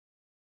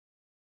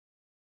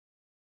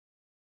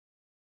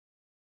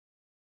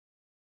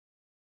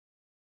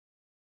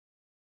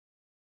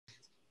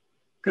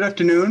Good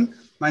afternoon.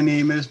 My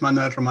name is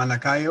Manuel Roman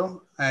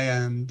Lacayo. I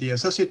am the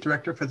Associate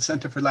Director for the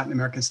Center for Latin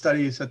American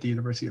Studies at the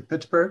University of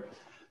Pittsburgh.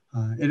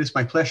 It is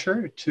my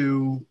pleasure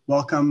to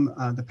welcome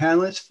the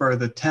panelists for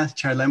the 10th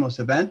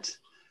Charlemos event.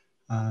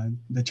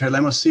 The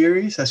Charlemos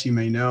series, as you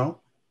may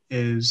know,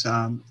 is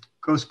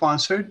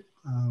co-sponsored,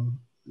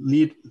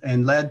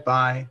 led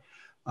by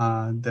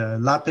the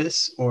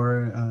LAPIS,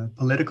 or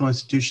Political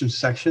Institutions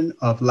section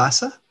of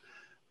LASA.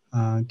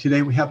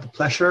 Today we have the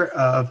pleasure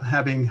of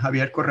having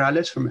Javier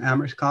Corrales from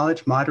Amherst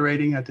College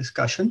moderating a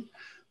discussion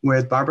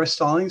with Barbara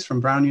Stallings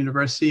from Brown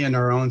University and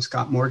our own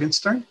Scott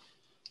Morgenstern.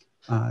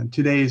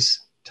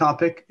 Today's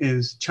topic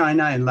is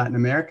China and Latin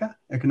America,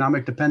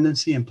 economic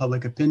dependency and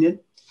public opinion.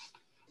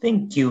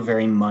 Thank you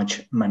very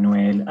much,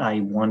 Manuel.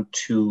 I want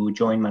to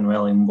join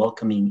Manuel in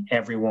welcoming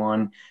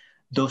everyone.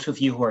 Those of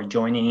you who are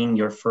joining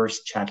your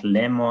first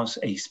Charlemos,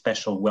 a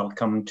special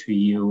welcome to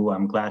you.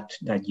 I'm glad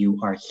that you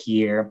are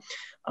here.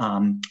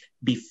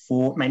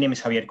 My name is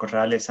Javier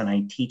Corrales, and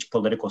I teach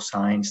political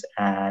science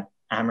at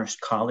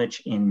Amherst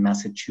College in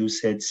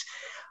Massachusetts.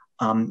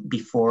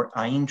 Before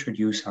I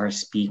introduce our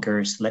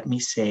speakers, let me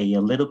say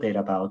a little bit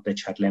about the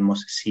Charlemos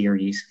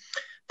series.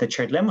 The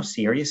Charlemos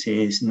series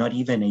is not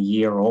even a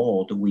year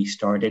old. We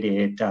started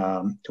it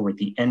toward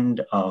the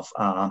end of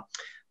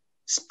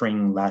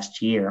spring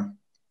last year.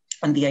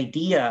 And the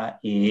idea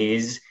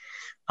is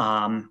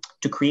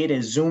to create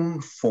a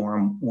Zoom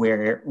forum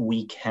where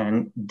we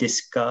can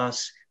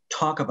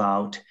talk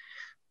about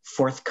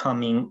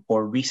forthcoming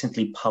or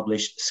recently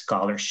published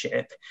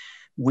scholarship.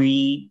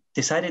 We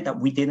decided that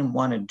we didn't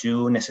want to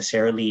do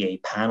necessarily a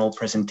panel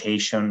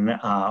presentation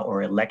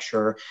or a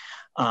lecture,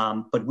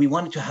 but we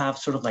wanted to have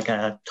sort of like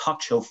a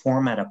talk show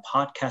format, a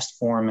podcast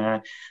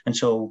format. And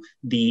so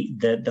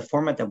the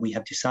format that we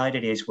have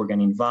decided is we're going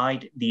to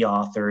invite the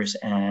authors,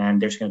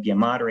 and there's going to be a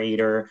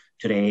moderator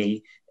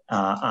today.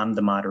 I'm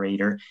the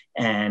moderator,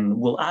 and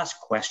we'll ask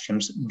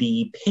questions.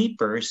 The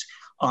papers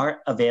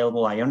are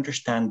available. I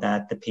understand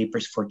that the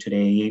papers for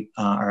today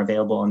are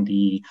available on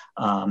the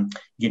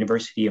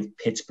University of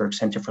Pittsburgh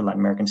Center for Latin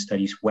American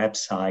Studies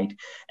website.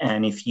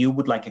 And if you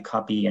would like a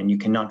copy and you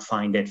cannot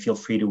find it, feel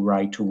free to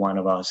write to one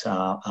of us.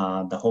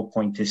 The whole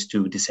point is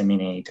to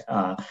disseminate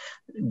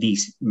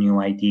these new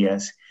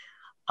ideas.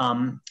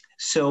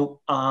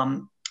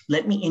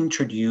 Let me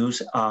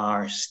introduce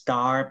our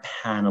star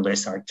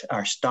panelists,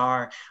 our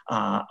star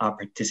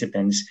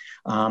participants.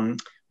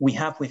 We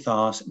have with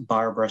us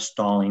Barbara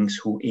Stallings,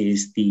 who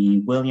is the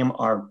William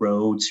R.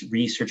 Rhodes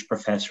Research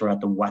Professor at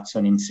the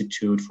Watson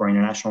Institute for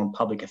International and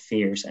Public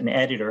Affairs and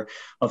editor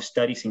of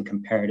Studies in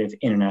Comparative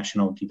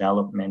International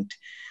Development.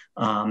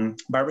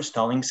 Barbara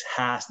Stallings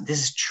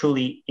this is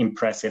truly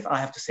impressive, I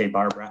have to say,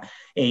 Barbara,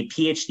 a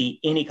PhD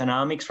in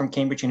economics from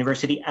Cambridge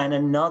University and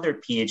another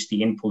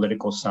PhD in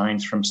political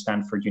science from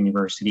Stanford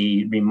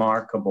University.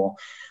 Remarkable.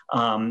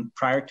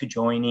 Prior to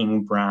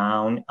joining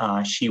Brown,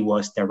 she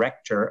was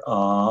director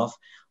of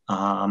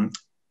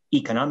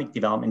Economic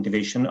Development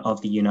Division of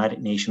the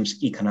United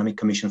Nations Economic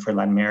Commission for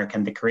Latin America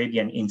and the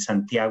Caribbean in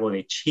Santiago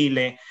de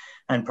Chile,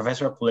 and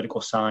professor of political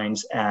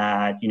science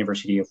at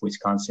University of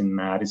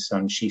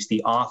Wisconsin-Madison. She's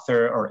the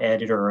author or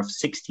editor of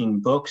 16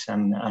 books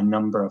and a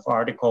number of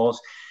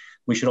articles.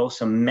 We should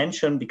also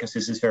mention, because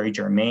this is very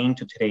germane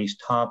to today's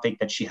topic,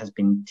 that she has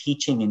been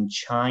teaching in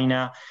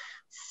China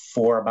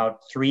for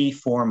about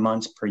 3-4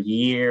 months per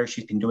year.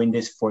 She's been doing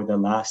this for the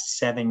last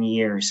 7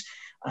 years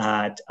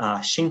at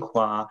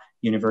Tsinghua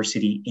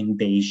University in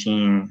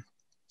Beijing.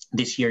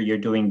 This year, you're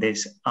doing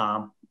this,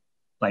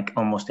 like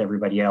almost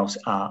everybody else,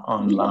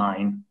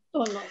 online.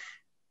 Oh,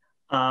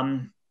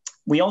 no.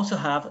 We also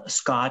have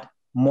Scott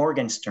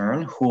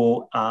Morgenstern,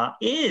 who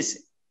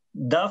is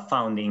the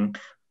founding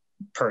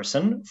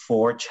person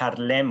for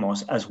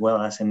Charlemos, as well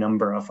as a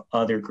number of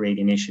other great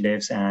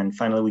initiatives. And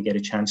finally, we get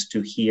a chance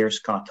to hear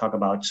Scott talk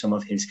about some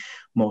of his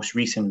most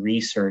recent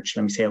research.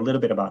 Let me say a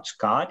little bit about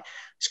Scott.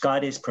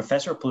 Scott is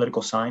professor of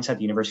political science at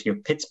the University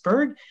of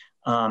Pittsburgh.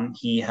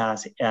 He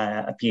has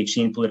a PhD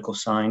in political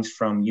science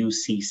from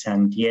UC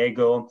San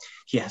Diego.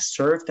 He has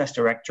served as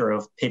director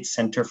of Pitt's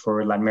Center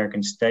for Latin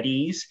American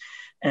Studies,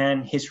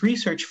 and his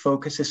research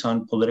focuses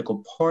on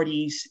political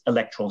parties,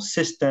 electoral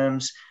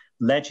systems,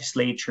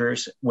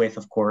 legislatures, with,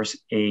 of course,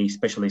 a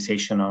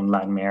specialization on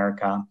Latin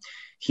America.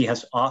 He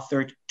has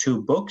authored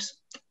 2 books,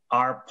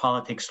 Are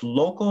Politics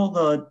Local?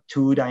 The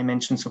 2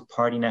 Dimensions of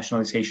Party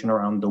Nationalization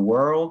Around the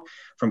World,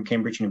 from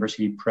Cambridge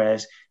University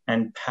Press,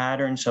 and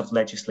Patterns of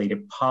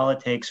Legislative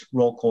Politics,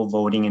 Roll Call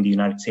Voting in the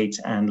United States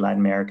and Latin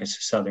America's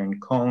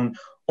Southern Cone,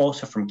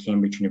 also from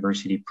Cambridge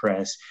University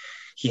Press.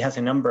 He has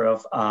a number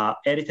of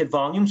edited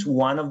volumes.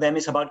 One of them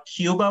is about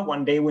Cuba.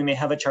 One day we may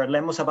have a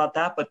Charlemos about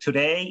that, but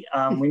today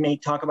we may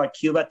talk about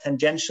Cuba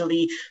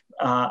tangentially,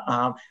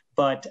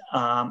 but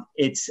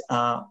it's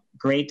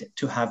great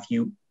to have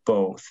you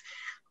both.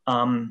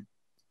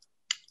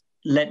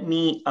 Let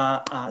me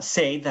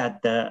say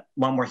that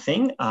one more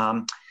thing.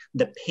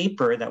 The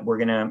paper that we're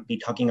going to be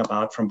talking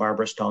about from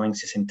Barbara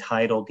Stallings is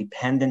entitled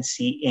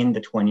Dependency in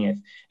the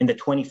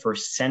 21st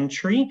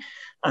Century.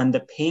 And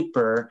the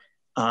paper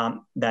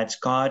that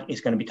Scott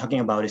is going to be talking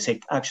about is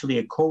actually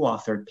a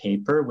co-authored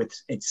paper with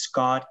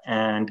Scott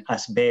and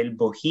Asbel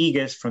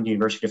Bohigues from the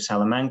University of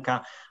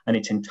Salamanca, and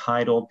it's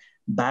entitled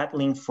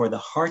Battling for the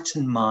Hearts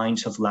and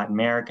Minds of Latin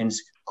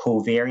Americans,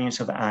 Covariance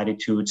of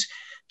Attitudes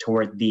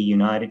Toward the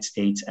United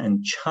States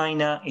and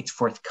China. It's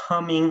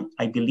forthcoming,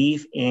 I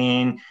believe,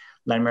 in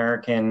Latin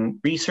American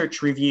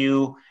Research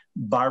Review.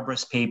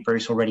 Barbara's paper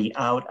is already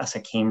out as a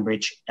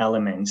Cambridge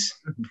Elements.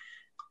 Mm-hmm.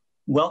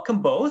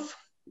 Welcome both.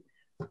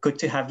 Good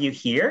to have you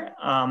here.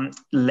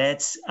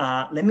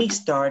 Let me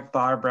start,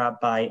 Barbara,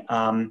 by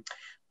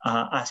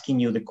asking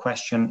you the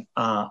question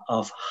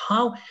of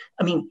how,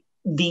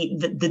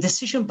 the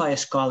decision by a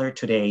scholar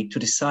today to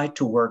decide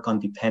to work on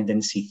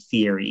dependency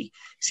theory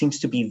seems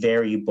to be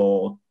very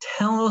bold.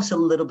 Tell us a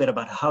little bit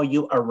about how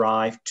you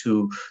arrived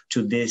to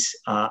this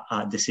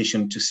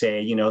decision to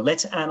say,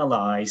 let's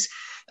analyze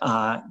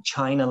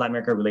China-Latin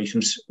America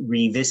relations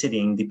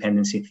revisiting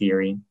dependency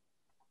theory.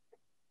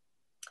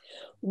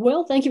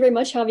 Well, thank you very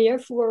much, Javier,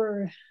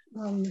 for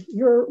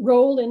your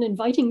role in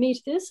inviting me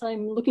to this.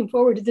 I'm looking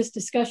forward to this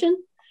discussion.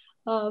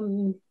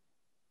 The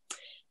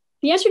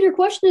answer to your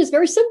question is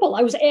very simple.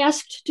 I was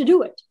asked to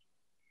do it.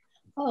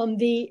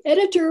 The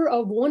editor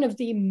of one of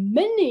the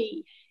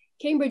many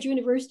Cambridge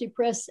University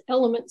Press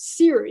Elements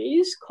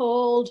series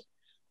called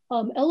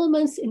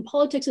Elements in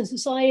Politics and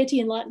Society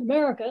in Latin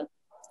America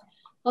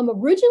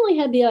originally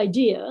had the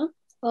idea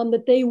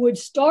that they would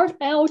start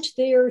out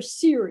their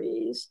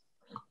series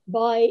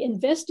by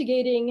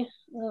investigating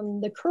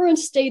the current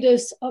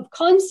status of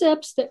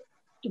concepts that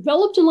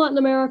developed in Latin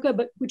America,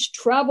 but which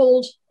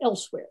traveled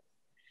elsewhere.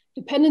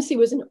 Dependency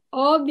was an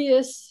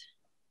obvious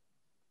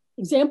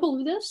example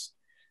of this.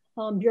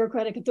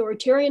 Bureaucratic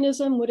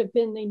authoritarianism would have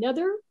been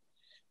another.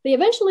 They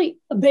eventually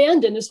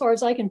abandoned, as far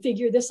as I can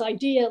figure, this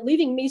idea,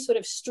 leaving me sort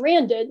of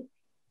stranded,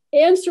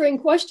 answering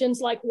questions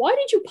like, why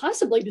did you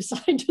possibly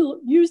decide to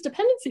use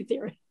dependency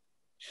theory?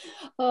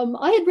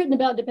 I had written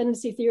about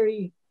dependency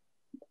theory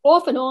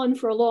off and on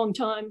for a long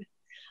time,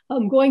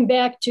 going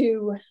back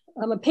to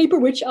a paper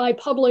which I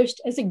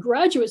published as a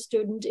graduate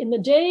student in the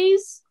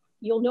days,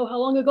 you'll know how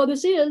long ago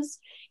this is,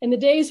 in the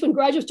days when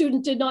graduate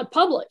students did not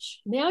publish.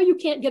 Now you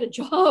can't get a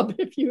job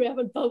if you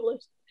haven't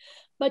published.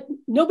 But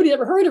nobody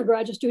ever heard of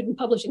graduate student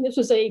publishing. This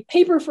was a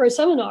paper for a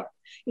seminar.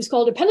 It was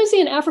called Dependency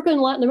in Africa and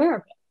Latin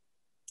America.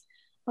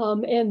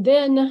 And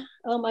then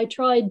I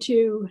tried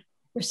to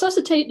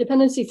resuscitate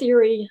dependency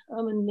theory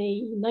in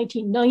the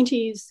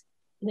 1990s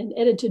in an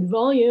edited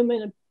volume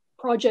in a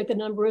project that a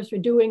number of us were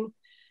doing.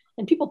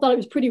 And people thought it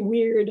was pretty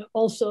weird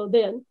also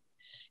then.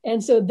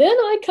 And so then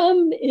I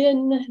come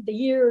in the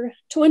year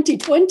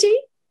 2020,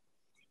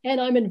 and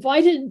I'm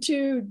invited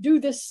to do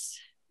this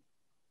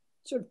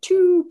sort of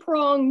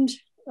two-pronged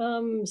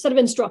set of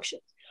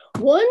instructions.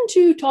 One,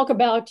 to talk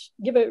about,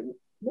 give an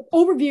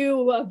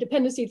overview of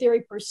dependency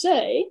theory per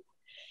se,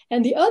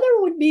 and the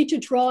other would be to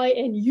try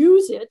and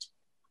use it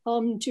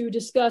to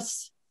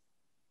discuss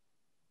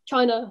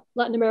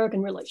China-Latin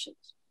American relations.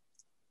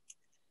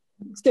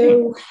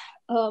 So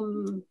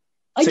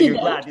I did you're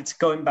that. Glad it's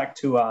going back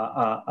to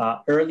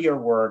earlier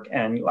work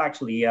and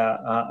actually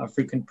a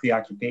frequent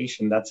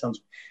preoccupation. That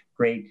sounds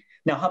great.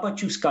 Now, how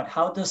about you, Scott?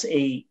 How does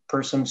a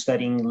person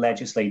studying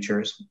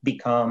legislatures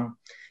become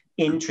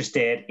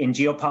interested in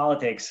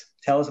geopolitics?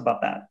 Tell us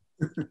about that.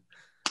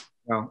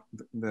 Well,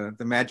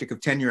 the magic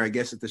of tenure, I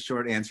guess, is the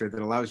short answer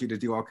that allows you to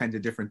do all kinds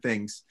of different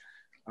things.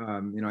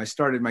 I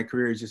started my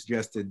career, as you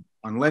suggested,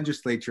 on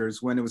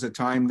legislatures when it was a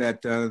time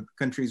that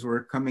countries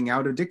were coming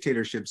out of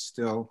dictatorships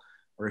still,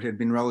 or it had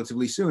been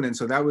relatively soon. And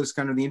so that was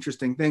kind of the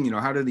interesting thing,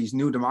 how do these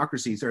new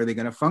democracies, are they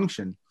going to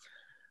function?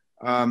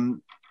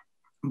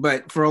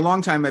 But for a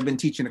long time, I've been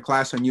teaching a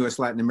class on US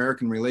Latin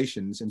American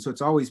relations. And so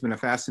it's always been a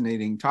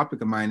fascinating topic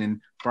of mine. And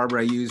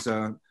Barbara, I use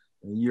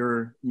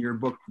your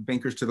book,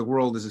 Bankers to the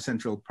World, as a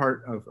central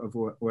part of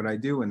what I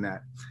do in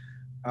that.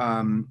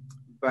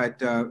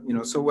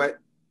 So what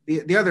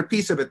the other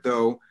piece of it,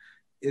 though,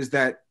 is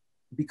that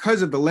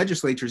because of the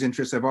legislature's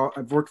interest,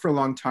 I've worked for a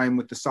long time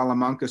with the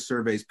Salamanca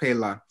surveys,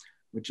 PELA,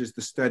 which is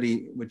the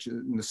study,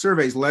 the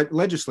surveys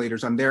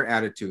legislators on their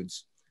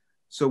attitudes.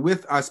 So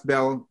with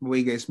Asbel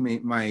Bohigues,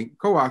 my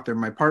co-author,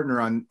 my partner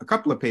on a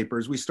couple of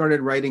papers, we started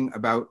writing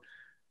about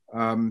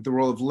the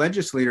role of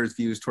legislators'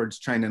 views towards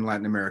China and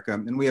Latin America.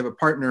 And we have a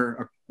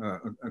partner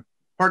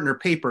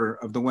paper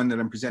of the one that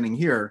I'm presenting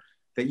here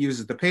that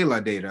uses the PELA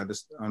data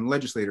on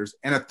legislators,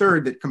 and a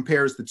third that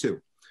compares the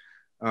two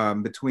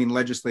between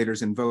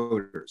legislators and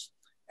voters.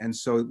 And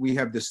so we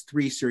have this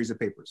 3 series of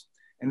papers.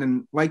 And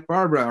then, like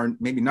Barbara, or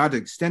maybe not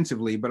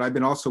extensively, but I've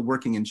been also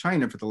working in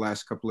China for the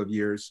last couple of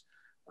years,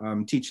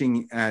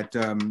 teaching at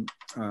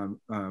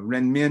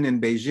Renmin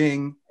in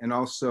Beijing, and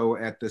also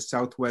at the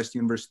Southwest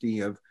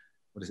University of,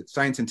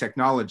 Science and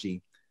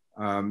Technology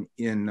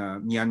in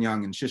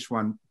Mianyang in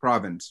Sichuan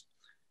province.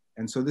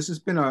 And so this has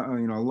been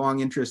a long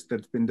interest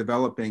that's been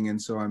developing.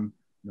 And so I'm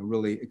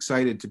really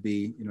excited to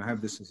be,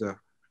 have this as a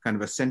kind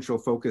of a central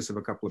focus of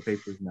a couple of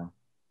papers now.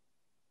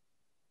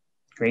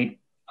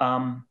 Great.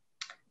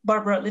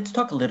 Barbara, let's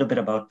talk a little bit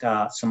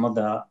about some of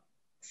the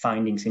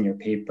findings in your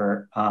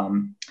paper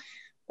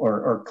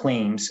or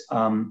claims.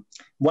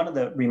 One of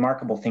the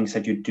remarkable things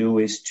that you do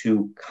is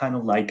to kind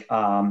of like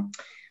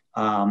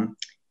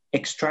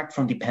extract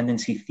from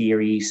dependency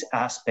theories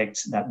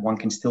aspects that one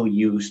can still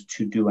use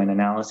to do an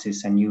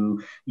analysis, and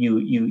you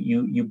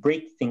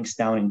break things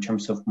down in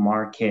terms of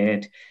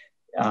market,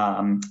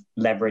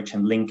 leverage,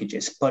 and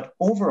linkages. But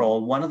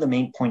overall, one of the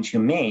main points you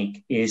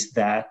make is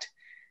that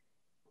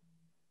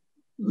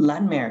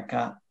Latin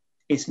America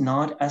is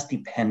not as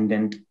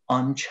dependent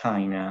on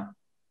China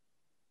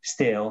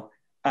still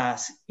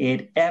as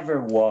it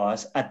ever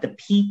was at the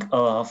peak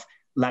of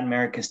Latin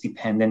America's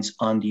dependence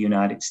on the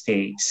United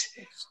States.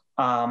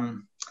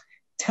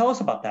 Tell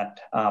us about that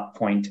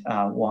point.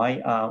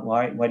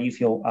 Why do you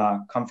feel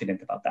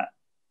confident about that?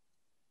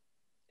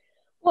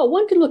 Well,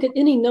 one could look at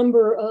any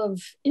number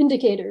of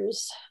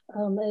indicators,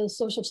 as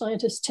social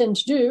scientists tend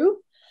to do,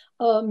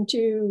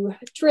 to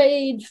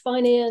trade,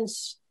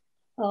 finance,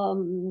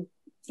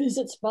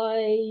 visits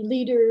by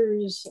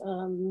leaders,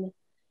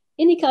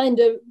 any kind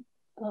of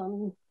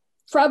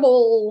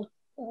travel,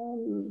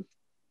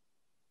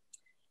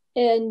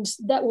 and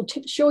that will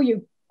show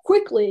you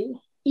quickly,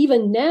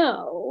 even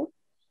now,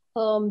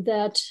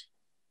 that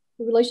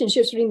the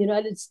relationships between the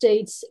United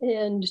States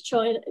and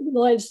China, the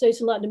United States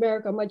and Latin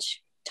America are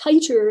much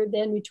tighter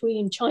than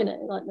between China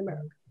and Latin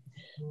America.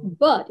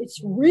 But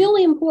it's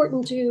really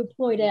important to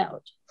point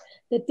out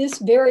that this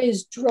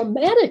varies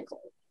dramatically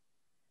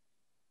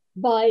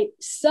by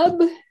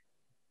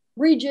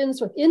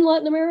sub-regions within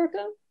Latin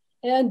America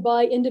and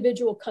by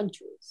individual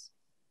countries.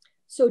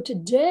 So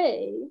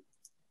today,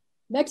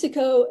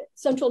 Mexico,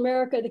 Central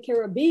America, the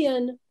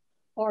Caribbean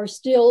are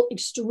still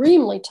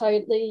extremely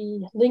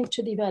tightly linked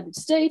to the United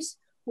States,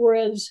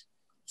 whereas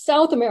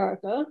South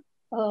America,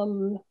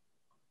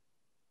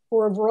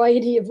 for a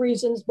variety of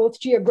reasons, both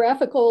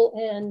geographical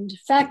and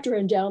factor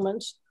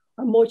endowments,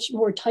 are much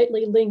more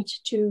tightly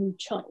linked to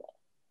China.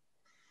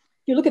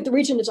 If you look at the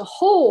region as a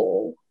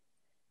whole,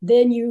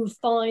 then you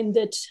find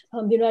that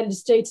the United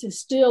States is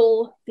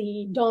still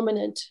the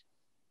dominant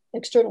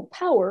external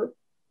power,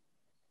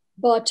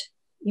 but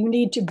you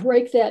need to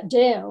break that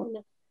down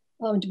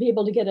to be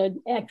able to get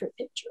an accurate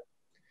picture.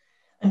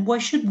 And why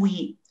should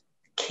we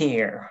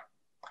care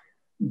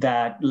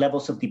that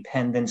levels of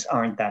dependence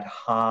aren't that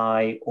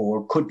high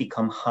or could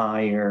become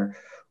higher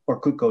or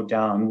could go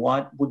down?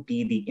 What would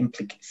be the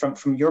implication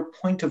from your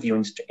point of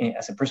view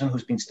as a person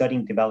who's been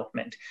studying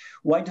development?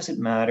 Why does it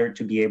matter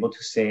to be able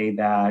to say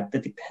that the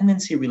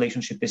dependency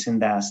relationship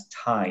isn't as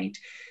tight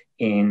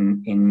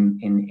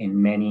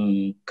in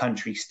many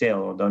countries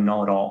still, though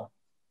not all?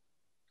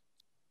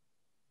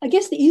 I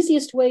guess the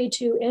easiest way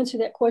to answer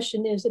that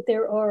question is that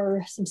there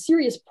are some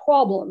serious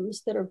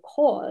problems that are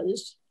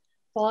caused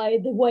by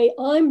the way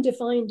I'm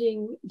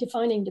defining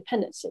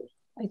dependency.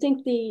 I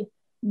think the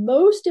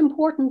most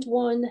important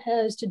one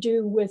has to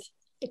do with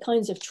the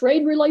kinds of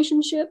trade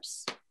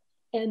relationships,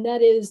 and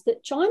that is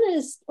that China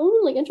is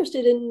only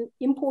interested in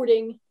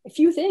importing a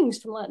few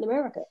things from Latin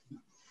America.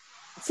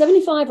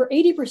 75 or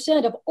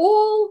 80% of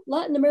all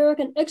Latin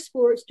American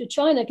exports to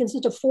China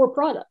consist of 4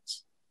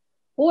 products: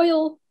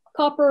 oil,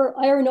 copper,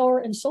 iron ore,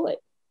 and soy.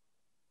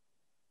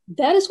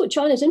 That is what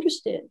China is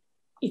interested in.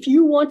 If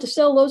you want to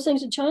sell those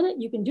things to China,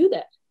 you can do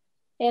that.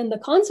 And the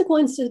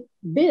consequence has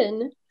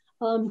been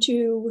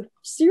to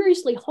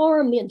seriously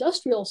harm the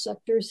industrial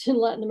sectors in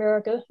Latin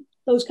America,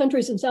 those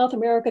countries in South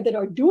America that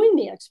are doing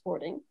the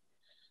exporting.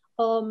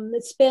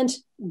 That spent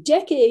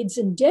decades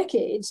and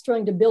decades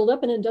trying to build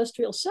up an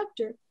industrial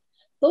sector.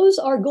 Those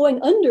are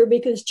going under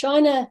because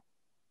China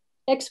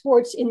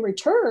exports in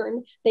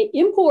return. They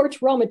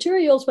import raw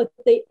materials, but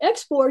they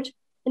export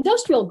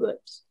industrial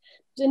goods.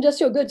 The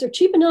industrial goods are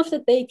cheap enough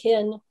that they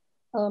can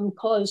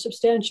cause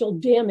substantial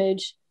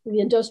damage to the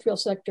industrial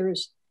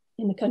sectors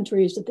in the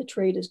countries that the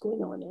trade is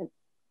going on in.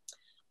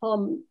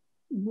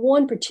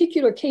 One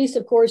particular case,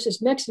 of course,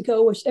 is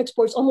Mexico, which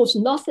exports almost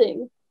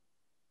nothing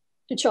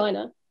to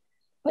China,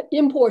 but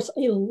imports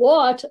a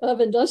lot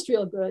of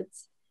industrial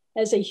goods,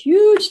 has a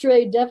huge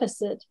trade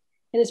deficit,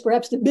 and is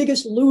perhaps the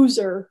biggest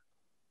loser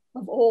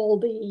of all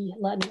the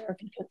Latin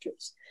American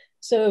countries.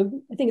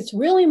 So I think it's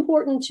really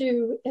important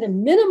to, at a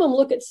minimum,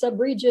 look at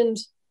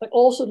subregions, but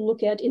also to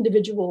look at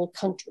individual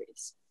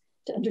countries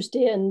to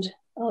understand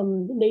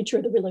the nature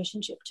of the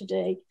relationship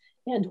today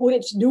and what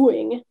it's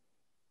doing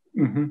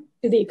to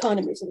the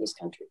economies of these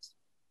countries.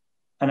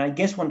 And I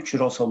guess one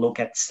should also look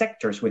at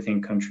sectors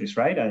within countries,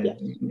 right?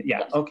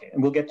 Yes. Okay.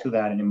 And we'll get to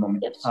that in a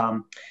moment. Yes.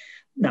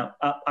 Now,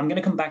 I'm going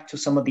to come back to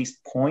some of these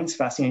points,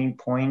 fascinating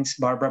points,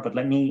 Barbara, but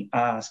let me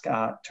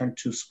turn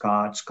to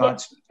Scott.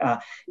 Scott,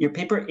 your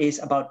paper is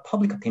about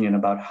public opinion,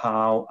 about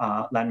how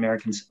Latin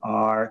Americans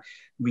are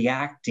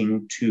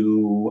reacting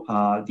to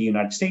the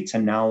United States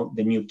and now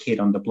the new kid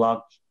on the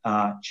block,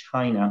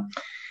 China.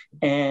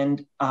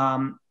 And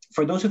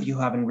for those of you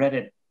who haven't read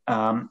it,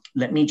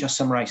 let me just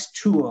summarize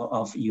two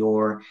of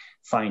your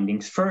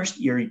findings. First,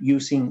 you're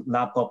using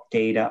LabOp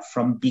data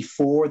from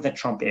before the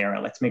Trump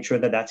era. Let's make sure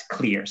that that's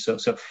clear.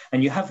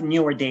 And you have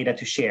newer data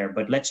to share,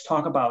 but let's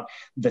talk about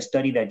the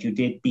study that you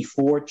did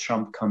before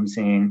Trump comes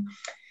in.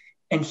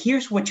 And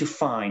here's what you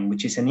find,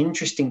 which is an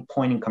interesting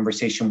point in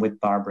conversation with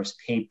Barbara's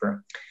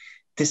paper.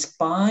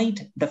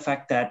 Despite the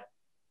fact that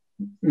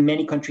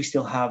many countries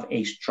still have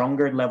a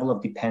stronger level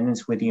of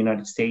dependence with the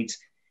United States,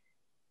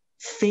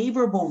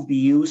 favorable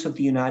views of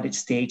the United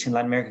States and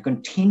Latin America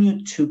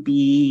continue to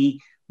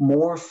be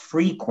more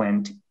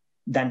frequent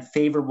than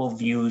favorable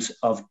views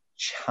of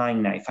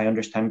China, if I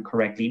understand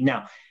correctly.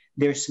 Now,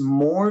 there's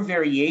more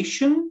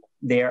variation.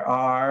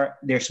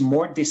 There's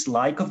more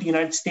dislike of the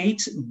United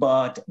States,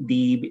 but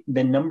the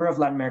number of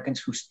Latin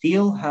Americans who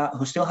still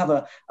have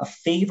a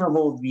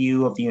favorable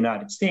view of the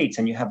United States,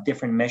 and you have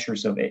different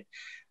measures of it,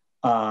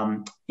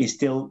 is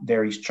still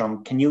very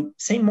strong. Can you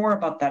say more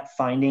about that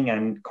finding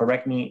and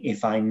correct me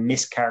if I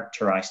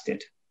mischaracterized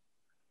it?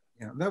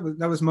 Yeah,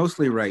 that was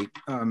mostly right.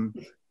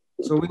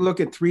 So we look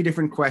at three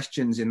different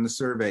questions in the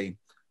survey.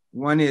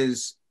 One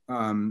is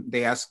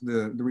they ask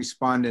the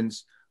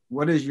respondents,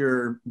 what is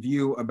your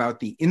view about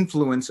the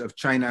influence of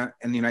China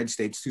and the United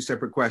States? Two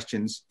separate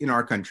questions in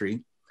our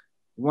country.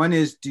 One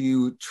is, do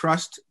you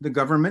trust the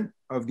government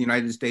of the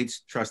United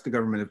States, trust the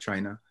government of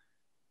China?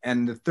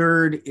 And the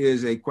third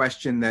is a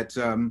question that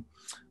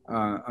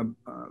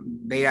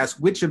they ask,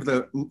 which of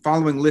the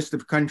following list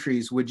of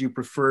countries would you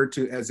prefer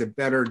to as a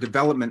better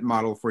development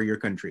model for your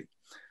country?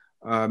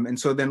 And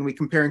so then we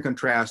compare and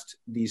contrast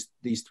these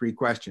three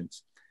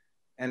questions.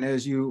 And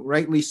as you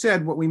rightly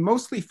said, what we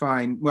mostly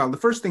find, well, the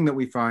first thing that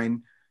we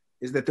find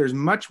is that there's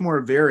much more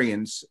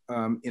variance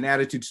in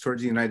attitudes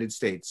towards the United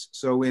States.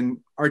 So in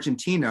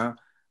Argentina,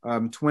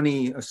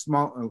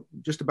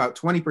 just about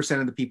 20%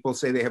 of the people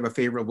say they have a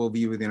favorable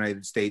view of the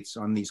United States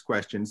on these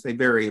questions. They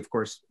vary, of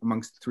course,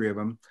 amongst the three of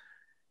them.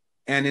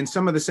 And in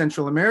some of the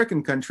Central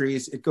American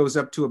countries, it goes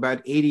up to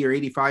about 80 or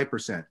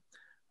 85%.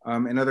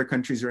 And other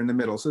countries are in the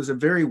middle. So there's a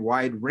very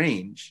wide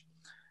range.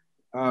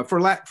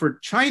 For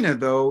China,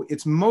 though,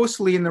 it's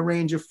mostly in the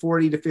range of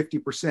 40 to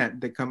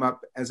 50% that come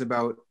up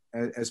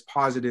as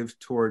positive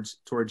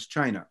towards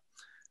China.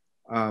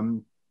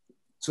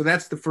 So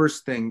that's the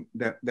first thing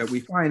that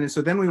we find. And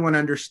so then we want to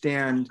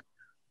understand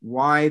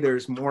why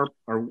there's more,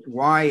 or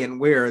why and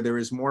where there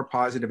is more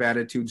positive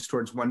attitudes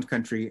towards one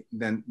country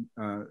than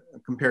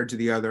compared to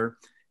the other,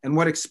 and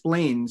what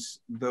explains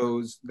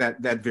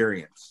that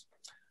variance.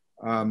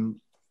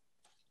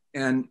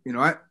 And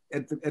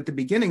at the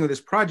beginning of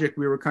this project,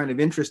 we were kind of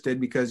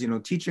interested because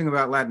teaching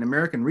about Latin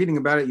America and reading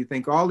about it, you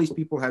think all these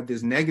people have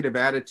this negative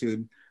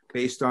attitude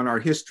based on our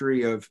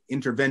history of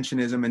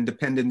interventionism and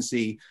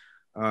dependency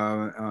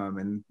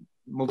and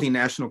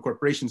multinational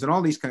corporations and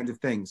all these kinds of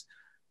things.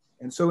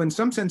 And so in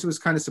some sense, it was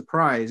kind of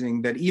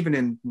surprising that even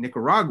in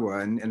Nicaragua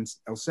and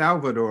El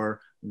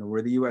Salvador,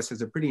 where the US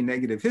has a pretty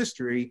negative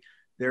history,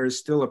 there is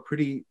still a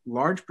pretty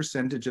large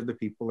percentage of the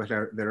people that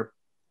are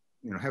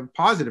have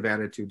positive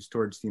attitudes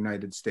towards the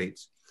United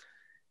States.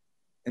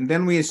 And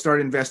then we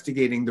start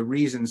investigating the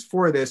reasons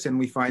for this, and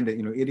we find that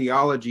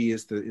ideology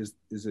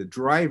is a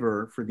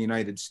driver for the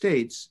United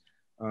States.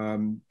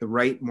 The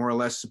right more or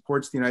less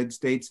supports the United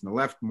States, and the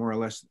left more or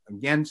less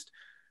against.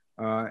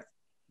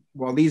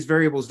 While these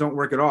variables don't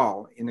work at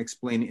all in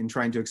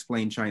trying to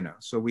explain China,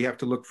 so we have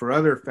to look for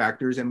other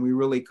factors, and we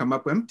really come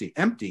up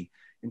empty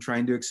in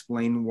trying to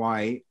explain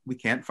why we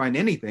can't find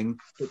anything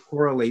that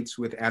correlates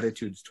with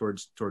attitudes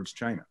towards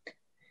China.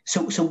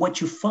 So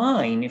what you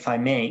find, if I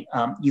may,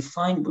 you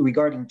find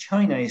regarding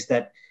China is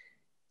that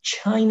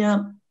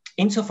China,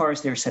 insofar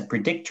as there's a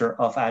predictor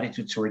of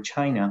attitudes toward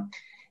China,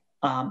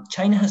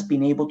 China has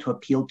been able to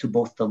appeal to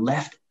both the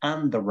left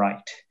and the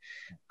right.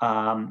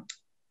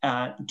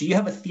 Do you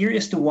have a theory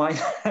as to why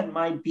that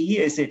might be?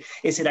 Is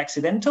it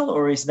accidental,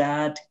 or is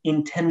that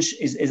intention?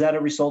 Is that a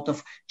result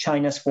of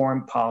China's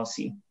foreign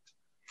policy,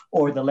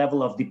 or the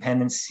level of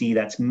dependency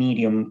that's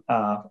medium,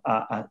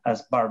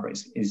 as Barbara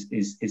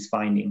is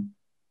finding?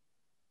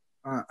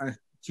 To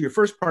your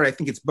first part, I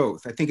think it's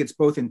both. I think it's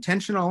both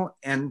intentional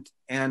and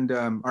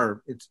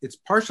it's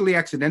partially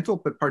accidental,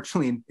 but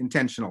partially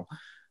intentional.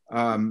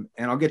 And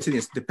I'll get to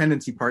this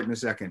dependency part in a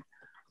second.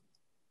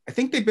 I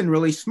think they've been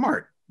really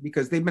smart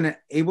because they've been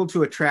able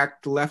to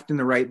attract the left and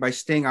the right by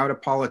staying out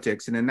of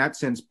politics. And in that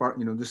sense,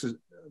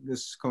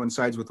 this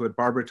coincides with what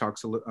Barbara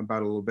talks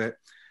about a little bit.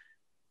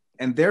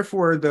 And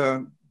therefore,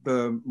 the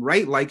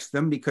right likes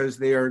them because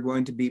they are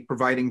going to be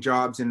providing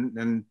jobs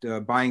and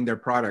buying their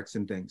products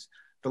and things.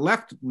 The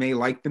left may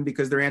like them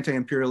because they're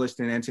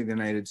anti-imperialist and anti-the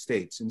United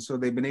States. And so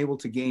they've been able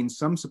to gain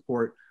some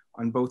support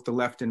on both the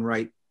left and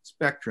right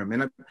spectrum.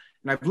 And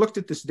I've looked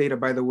at this data,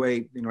 by the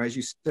way, as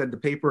you said, the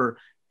paper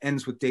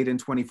ends with data in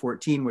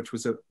 2014, which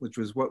was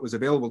what was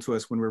available to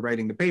us when we were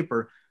writing the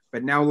paper.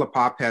 But now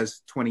LAPOP has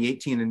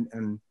 2018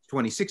 and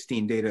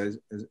 2016 data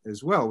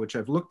as well, which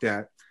I've looked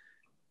at.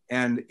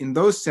 And in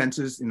those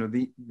senses,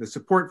 the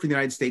support for the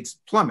United States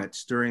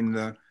plummets during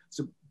the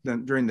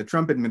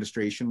Trump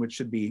administration, which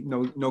should be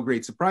no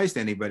great surprise to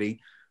anybody.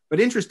 But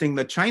interesting,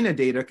 the China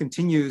data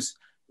continues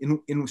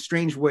in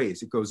strange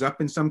ways. It goes up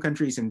in some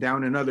countries and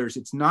down in others.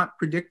 It's not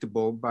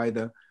predictable by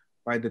the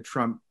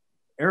Trump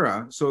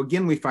era. So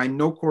again, we find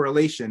no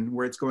correlation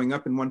where it's going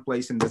up in one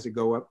place and does it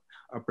go up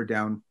or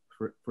down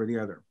for the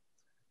other.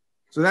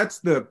 So that's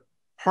the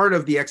part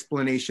of the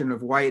explanation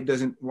of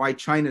why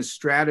China's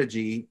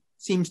strategy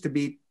seems to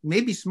be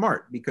maybe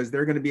smart, because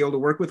they're going to be able to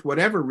work with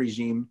whatever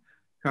regime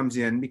comes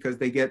in, because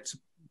they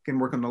can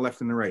work on the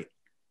left and the right.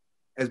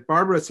 As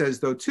Barbara says,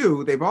 though,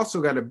 too, they've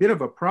also got a bit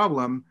of a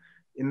problem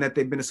in that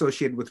they've been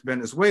associated with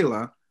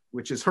Venezuela,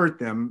 which has hurt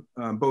them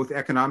both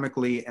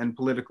economically and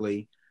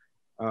politically.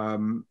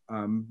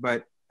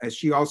 But as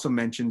she also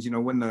mentions,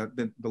 when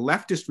the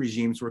leftist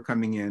regimes were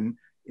coming in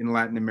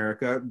Latin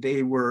America,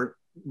 they were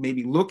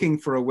maybe looking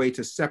for a way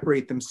to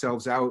separate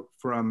themselves out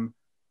from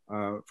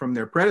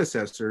their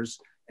predecessors.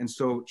 And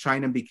so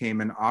China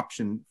became an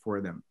option for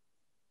them.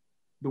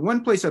 The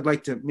one place I'd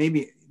like to,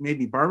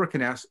 maybe Barbara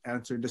can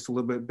answer this a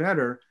little bit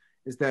better,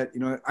 is that,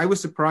 I was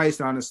surprised,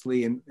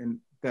 honestly, and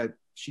that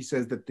she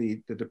says that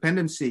the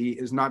dependency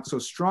is not so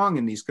strong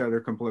in these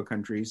other couple of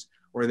countries,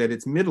 or that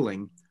it's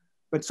middling.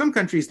 But some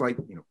countries like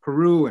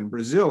Peru and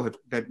Brazil,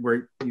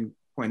 where you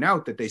point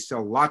out that they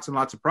sell lots and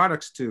lots of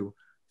products to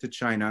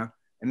China,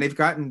 and they've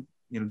gotten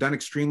done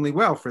extremely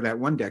well for that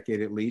one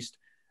decade at least.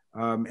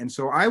 And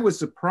so I was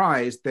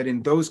surprised that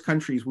in those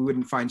countries we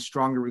wouldn't find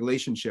stronger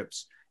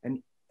relationships.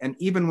 And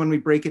even when we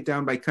break it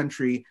down by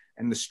country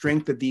and the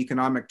strength of the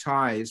economic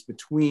ties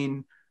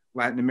between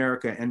Latin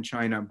America and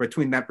China,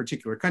 between that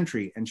particular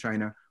country and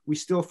China, we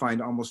still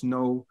find almost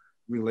no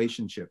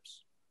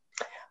relationships.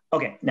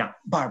 Okay, now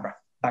Barbara,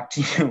 back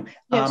to you.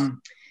 Yes.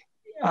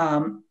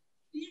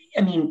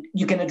 I mean,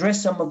 you can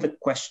address some of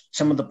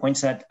the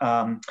points that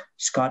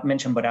Scott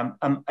mentioned, but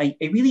I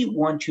really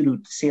want you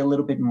to say a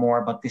little bit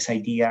more about this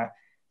idea.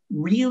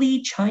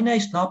 Really, China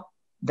is not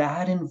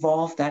that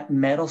involved, that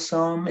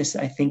meddlesome, I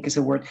think is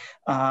a word.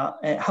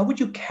 How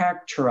would you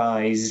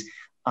characterize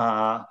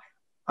the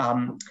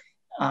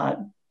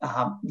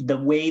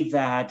way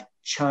that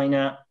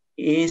China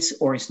is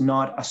or is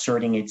not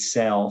asserting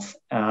itself,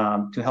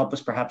 to help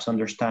us perhaps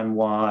understand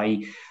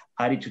why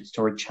attitudes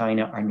toward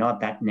China are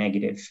not that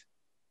negative?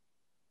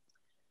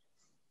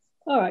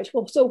 All right.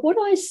 Well, so what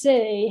I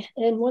say,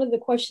 and one of the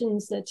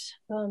questions that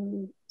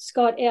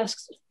Scott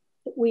asks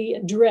that we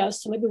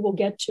address, so maybe we'll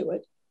get to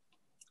it,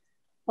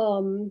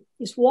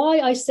 is why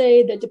I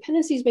say that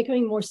dependency is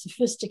becoming more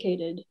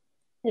sophisticated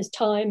as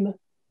time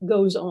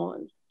goes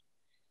on.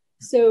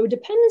 So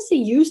dependency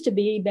used to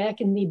be,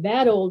 back in the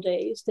bad old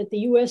days, that the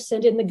US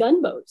sent in the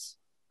gunboats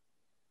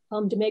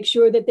to make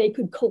sure that they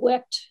could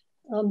collect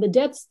the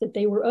debts that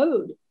they were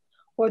owed,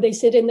 or they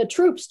sent in the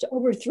troops to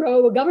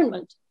overthrow a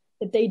government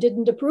that they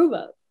didn't approve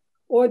of,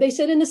 or they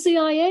sent in the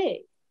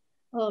CIA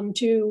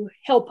to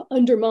help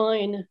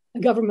undermine a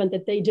government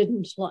that they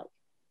didn't like.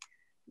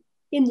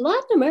 In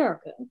Latin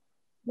America,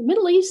 the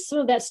Middle East, some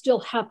of that still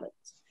happens,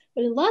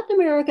 but in Latin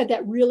America,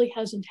 that really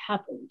hasn't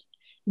happened.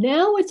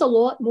 Now it's a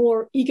lot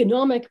more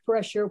economic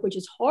pressure, which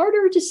is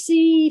harder to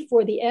see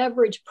for the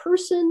average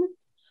person,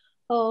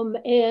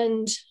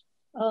 and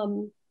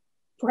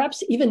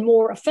perhaps even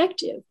more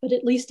effective, but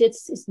at least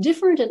it's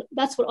different. And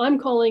that's what I'm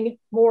calling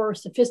more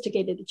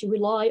sophisticated, that you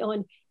rely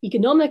on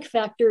economic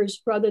factors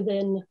rather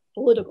than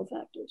political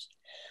factors.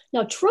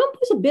 Now, Trump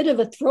was a bit of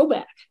a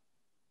throwback.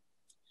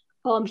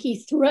 He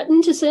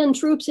threatened to send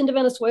troops into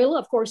Venezuela.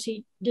 Of course,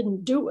 he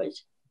didn't do it.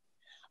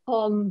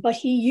 But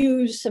he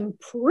used some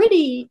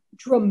pretty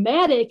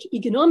dramatic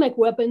economic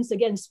weapons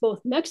against both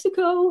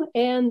Mexico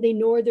and the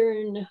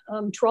Northern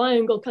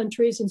Triangle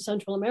countries in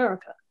Central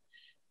America,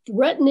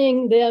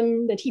 threatening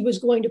them that he was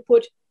going to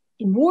put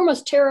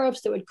enormous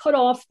tariffs that would cut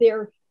off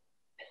their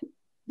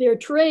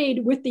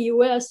trade with the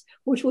US,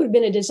 which would have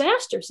been a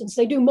disaster since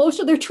they do most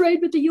of their trade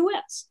with the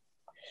US.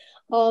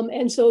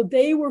 And so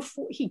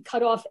he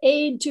cut off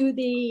aid to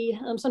the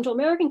Central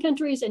American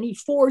countries, and he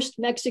forced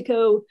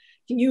Mexico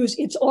to use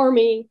its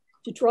army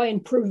to try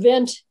and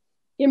prevent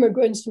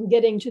immigrants from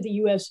getting to the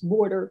US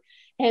border,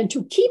 and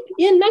to keep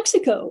in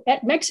Mexico,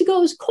 at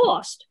Mexico's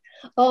cost,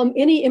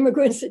 any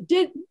immigrants that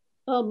did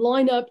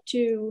line up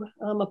to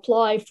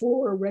apply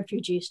for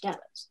refugee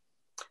status.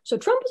 So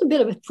Trump is a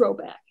bit of a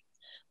throwback.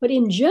 But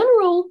in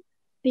general,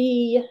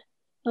 the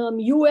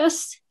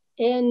US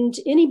and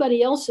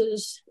anybody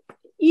else's,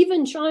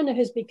 even China,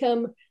 has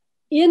become,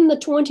 in the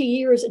 20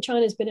 years that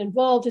China has been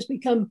involved, has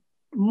become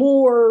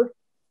more,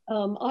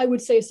 I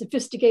would say,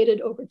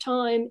 sophisticated over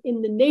time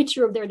in the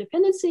nature of their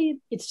dependency.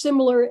 It's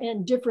similar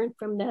and different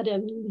from that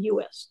in the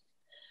US.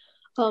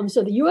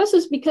 So the US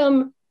has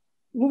become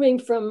moving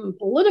from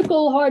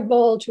political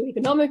hardball to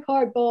economic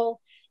hardball,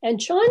 and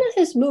China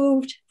has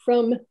moved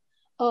from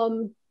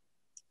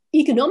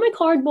economic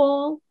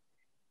hardball,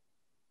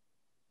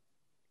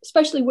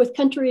 especially with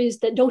countries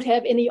that don't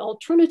have any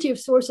alternative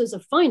sources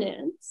of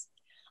finance,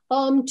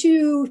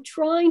 to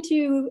trying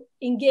to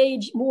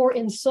engage more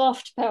in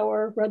soft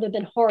power rather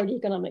than hard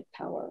economic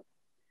power.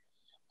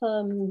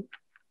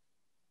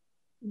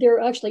 they're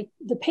actually,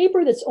 the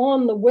paper that's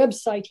on the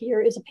website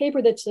here is a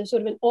paper that's a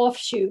sort of an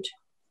offshoot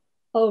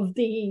of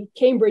the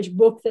Cambridge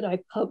book that I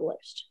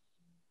published.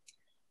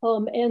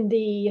 And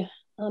the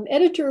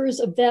editors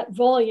of that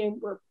volume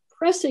were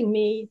pressing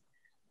me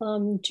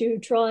to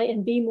try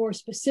and be more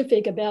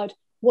specific about,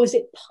 was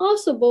it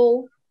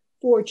possible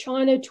for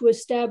China to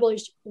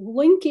establish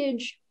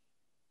linkage,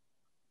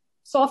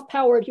 soft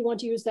power, if you want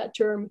to use that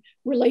term,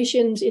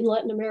 relations in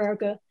Latin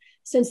America,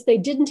 since they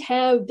didn't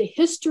have the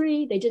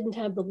history, they didn't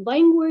have the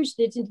language,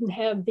 they didn't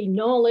have the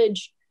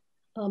knowledge,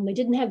 they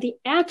didn't have the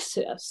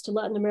access to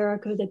Latin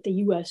America that the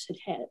US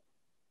had.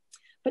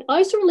 But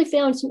I certainly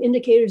found some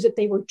indicators that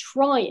they were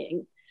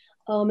trying.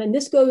 And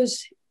this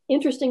goes,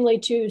 interestingly,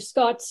 to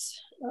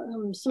Scott's,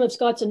 some of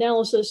Scott's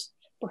analysis,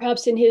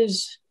 perhaps in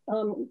his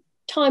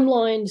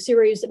timeline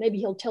series that maybe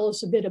he'll tell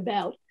us a bit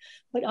about.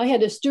 But I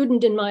had a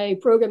student in my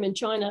program in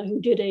China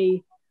who did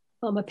a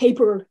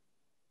paper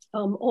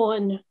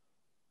on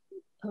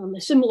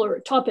a similar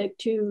topic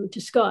to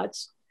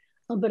Scott's,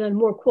 but on a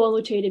more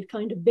qualitative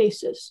kind of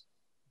basis.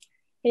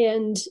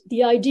 And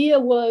the idea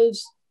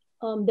was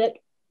that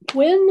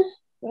when,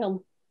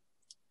 well,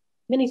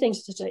 many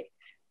things to say.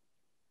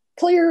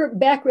 Clear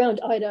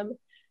background item,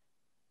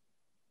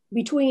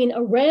 between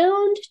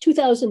around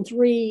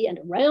 2003 and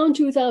around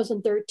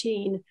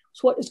 2013 was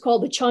what is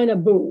called the China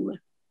boom.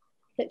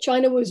 That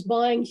China was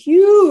buying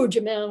huge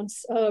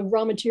amounts of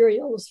raw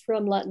materials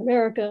from Latin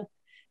America.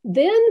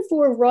 Then,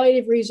 for a variety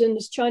of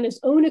reasons, China's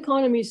own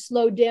economy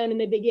slowed down and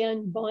they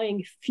began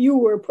buying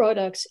fewer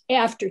products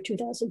after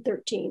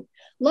 2013.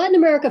 Latin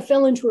America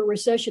fell into a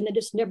recession that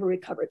it's never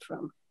recovered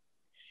from.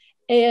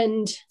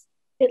 And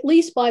at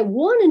least by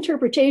one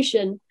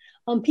interpretation,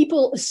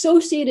 people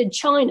associated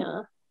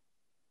China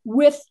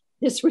with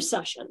this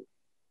recession.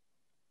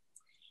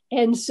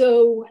 And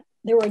so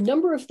there were a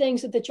number of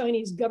things that the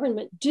Chinese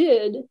government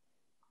did,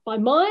 by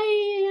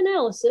my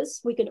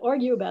analysis, we could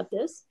argue about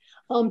this,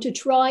 to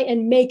try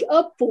and make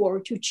up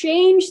for, to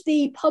change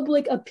the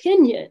public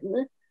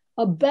opinion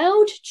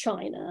about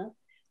China,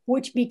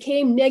 which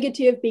became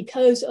negative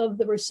because of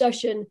the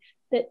recession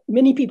that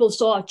many people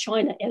saw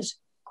China as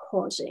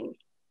causing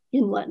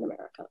in Latin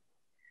America.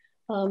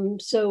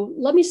 So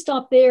let me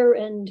stop there.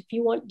 And if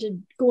you want to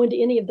go into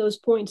any of those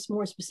points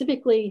more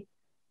specifically,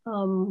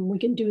 we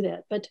can do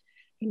that. But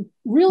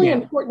really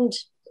important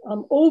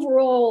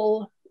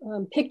overall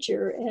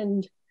picture.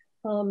 And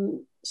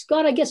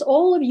Scott, I guess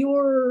all of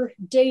your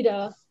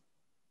data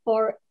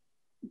are,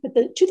 but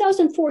the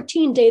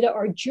 2014 data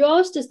are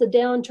just as the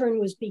downturn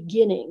was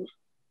beginning.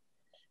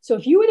 So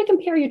if you were to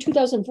compare your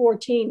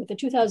 2014 with the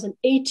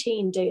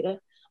 2018 data,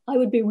 I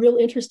would be real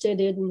interested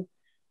in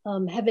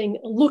having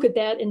a look at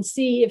that and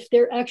see if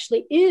there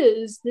actually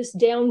is this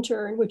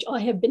downturn, which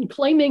I have been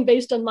claiming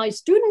based on my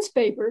students'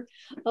 paper,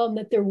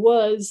 that there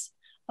was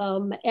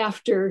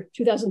after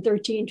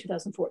 2013,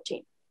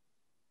 2014.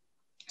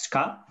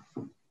 Scott?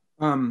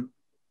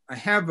 I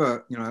have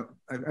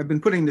I've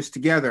been putting this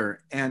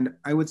together, and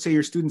I would say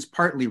your student's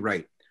partly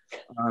right.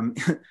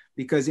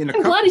 Because I'm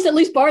glad he's at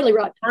least partly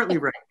right. Partly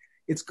right.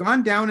 It's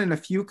gone down in a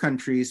few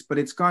countries, but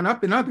it's gone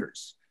up in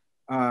others.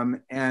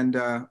 And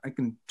I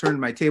can turn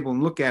my table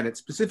and look at it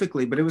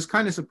specifically, but it was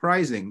kind of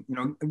surprising.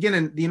 Again,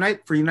 in the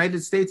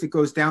United States, it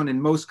goes down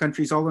in most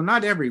countries, although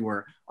not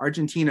everywhere.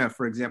 Argentina,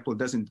 for example,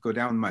 doesn't go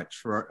down much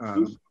for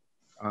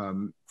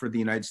the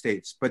United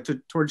States. But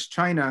towards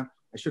China,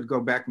 I should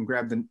go back and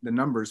grab the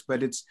numbers,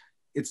 but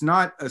it's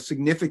not a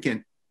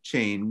significant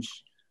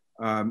change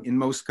in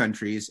most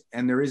countries,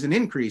 and there is an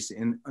increase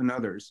in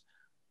others.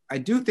 I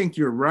do think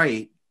you're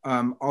right.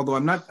 Although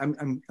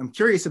I'm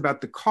curious about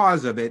the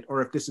cause of it,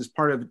 or if this is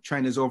part of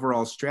China's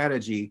overall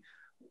strategy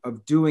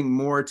of doing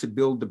more to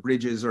build the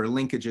bridges or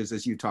linkages,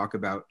 as you talk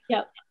about.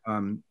 Yeah.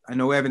 I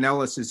know Evan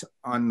Ellis is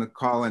on the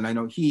call, and I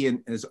know he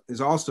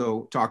has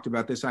also talked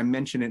about this. I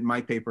mention it in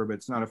my paper, but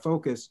it's not a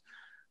focus,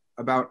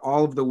 about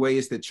all of the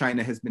ways that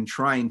China has been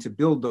trying to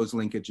build those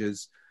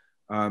linkages,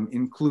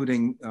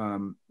 including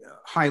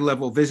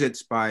high-level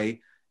visits by,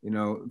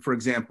 for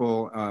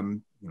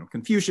example,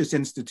 Confucius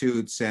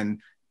Institutes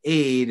and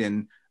aid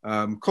and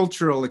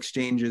cultural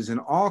exchanges and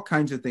all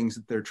kinds of things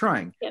that they're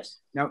trying. Yes.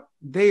 Now,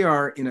 they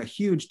are in a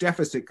huge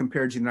deficit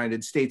compared to the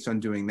United States on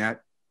doing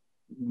that.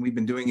 We've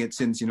been doing it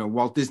since,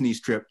 Walt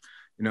Disney's trip,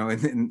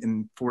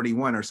 in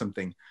 41 or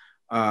something.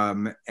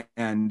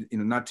 And,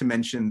 not to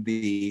mention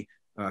the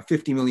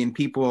 50 million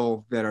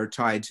people that are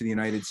tied to the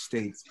United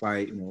States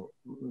by,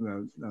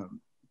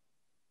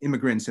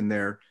 immigrants and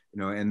their,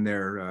 and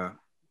their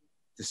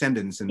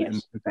descendants and,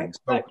 yes. and things.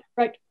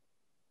 Right.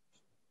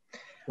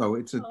 So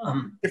it's a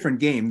different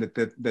game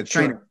that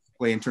China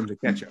play in terms of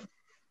catch up.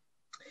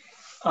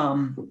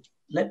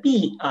 Let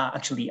me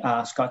actually,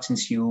 Scott,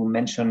 since you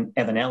mentioned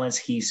Evan Ellis,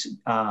 he's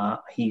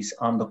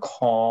on the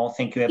call.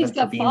 Thank you, Evan,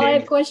 for being there. He's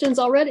got 5 questions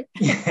already.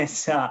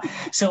 Yes.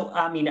 So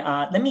let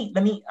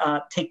me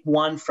take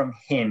one from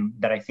him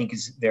that I think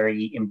is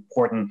very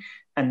important,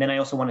 and then I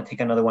also want to take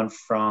another one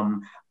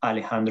from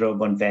Alejandro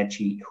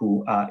Bonvecchi,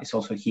 who is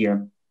also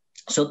here.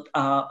 So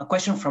a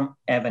question from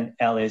Evan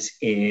Ellis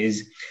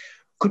is,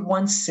 could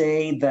one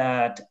say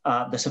that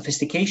the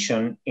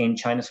sophistication in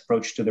China's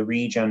approach to the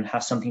region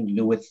has something to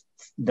do with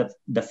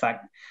the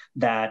fact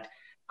that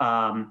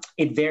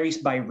it varies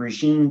by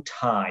regime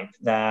type,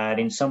 that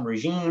in some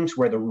regimes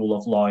where the rule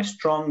of law is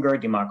stronger,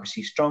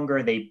 democracy is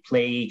stronger, they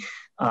play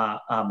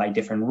by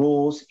different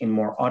rules. In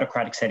more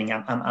autocratic setting,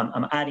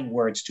 I'm adding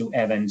words to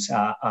Evan's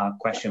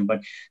question, but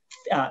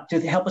to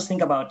help us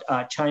think about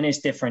China is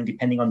different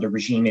depending on the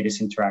regime it is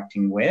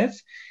interacting with.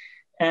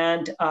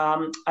 And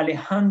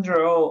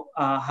Alejandro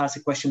has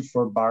a question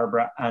for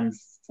Barbara and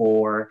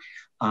for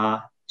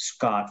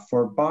Scott.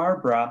 For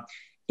Barbara,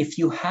 if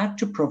you had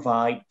to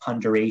provide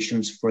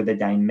ponderations for the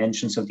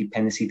dimensions of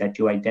dependency that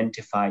you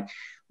identified,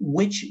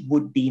 which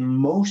would be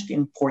most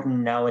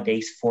important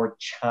nowadays for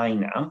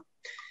China?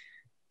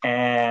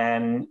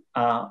 And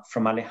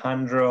from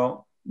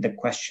Alejandro, the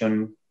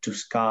question to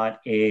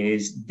Scott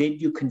is,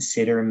 did you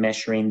consider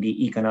measuring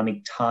the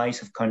economic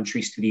ties of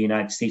countries to the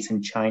United States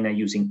and China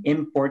using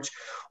imports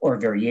or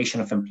variation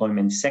of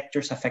employment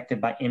sectors affected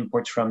by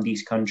imports from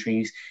these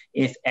countries?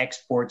 If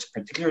exports,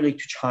 particularly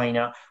to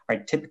China, are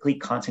typically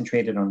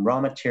concentrated on raw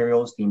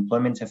materials, the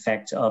employment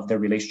effects of the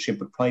relationship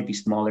would probably be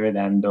smaller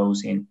than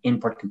those in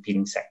import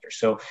competing sectors.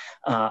 So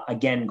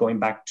again, going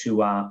back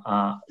to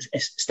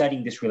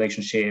studying this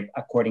relationship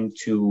according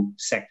to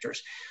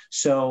sectors.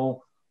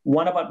 So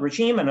one about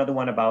regime, another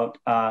one about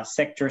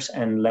sectors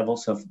and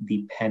levels of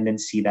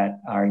dependency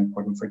that are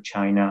important for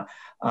China.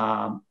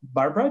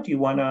 Barbara, do you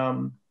want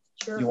to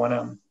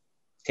Sure.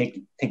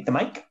 take the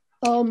mic?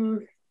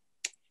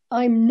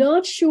 I'm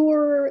not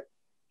sure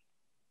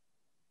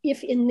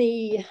if in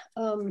the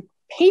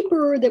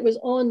paper that was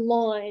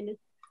online,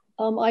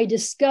 I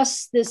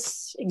discussed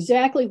this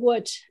exactly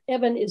what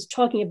Evan is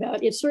talking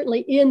about. It's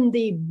certainly in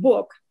the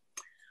book.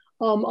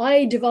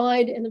 I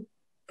divide in a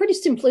pretty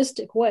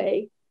simplistic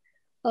way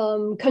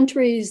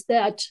countries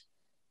that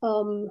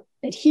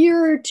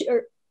adhere to,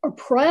 or are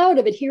proud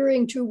of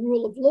adhering to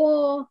rule of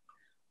law,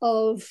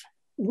 of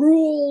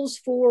rules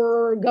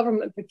for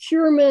government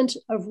procurement,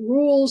 of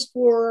rules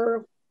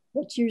for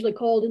what's usually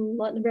called in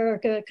Latin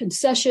America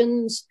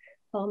concessions,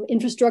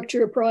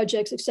 infrastructure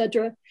projects,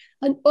 etc.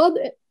 And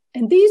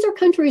these are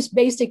countries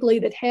basically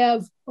that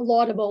have a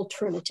lot of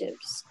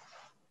alternatives.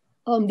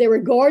 They're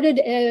regarded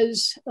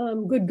as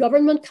good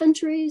government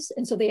countries,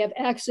 and so they have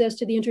access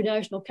to the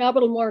international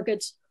capital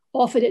markets,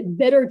 often at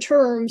better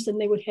terms than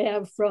they would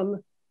have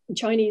from the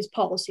Chinese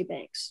policy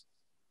banks.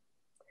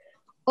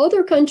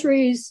 Other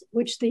countries,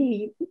 which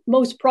the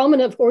most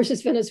prominent, of course,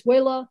 is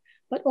Venezuela,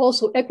 but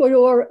also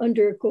Ecuador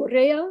under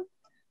Correa,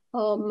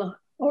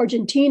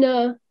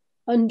 Argentina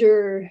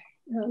under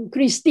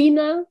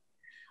Cristina,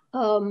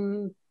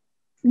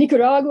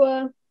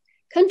 Nicaragua,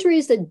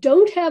 countries that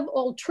don't have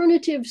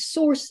alternative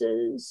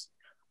sources,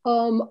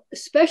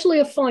 especially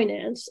of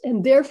finance,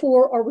 and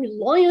therefore are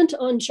reliant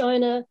on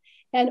China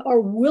and are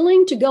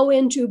willing to go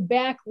into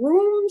back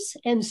rooms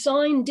and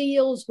sign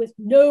deals with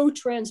no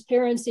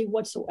transparency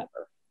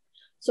whatsoever.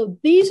 So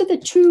these are the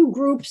two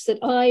groups that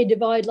I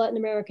divide Latin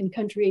American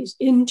countries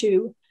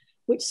into,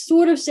 which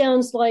sort of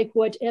sounds like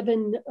what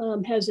Evan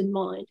has in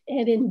mind.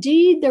 And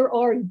indeed, there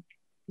are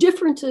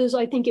differences,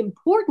 I think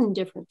important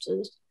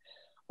differences,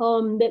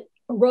 that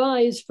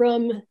arise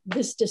from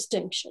this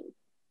distinction.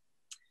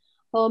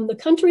 The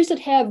countries that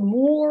have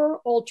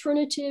more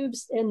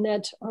alternatives and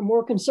that are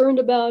more concerned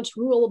about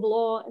rule of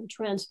law and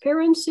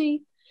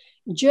transparency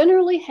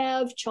generally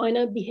have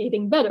China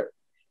behaving better.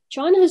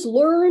 China has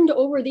learned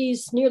over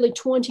these nearly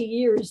 20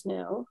 years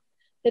now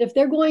that if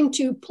they're going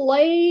to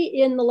play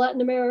in the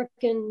Latin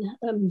American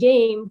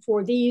game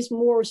for these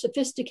more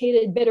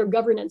sophisticated, better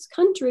governance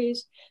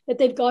countries, that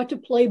they've got to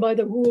play by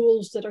the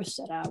rules that are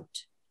set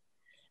out.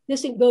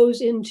 This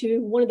goes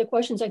into one of the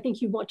questions I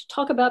think you want to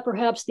talk about,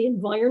 perhaps the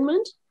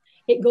environment.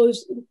 It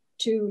goes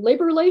to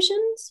labor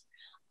relations,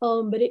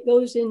 but it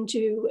goes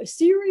into a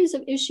series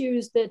of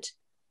issues that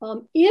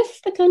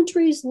if the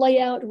countries lay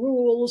out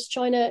rules,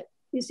 China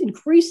is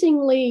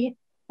increasingly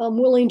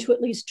willing to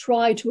at least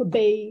try to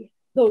obey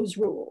those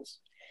rules.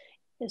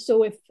 And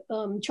so if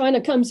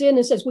China comes in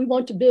and says, we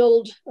want to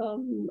build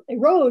a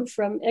road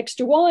from X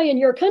to Y in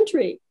your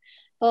country,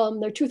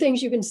 there are two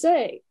things you can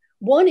say.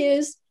 One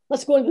is,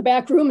 let's go into the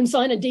back room and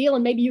sign a deal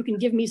and maybe you can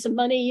give me some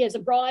money as a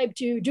bribe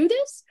to do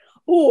this.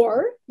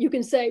 Or you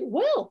can say,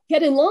 well,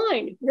 get in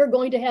line. We're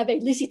going to have a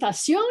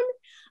licitación,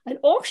 an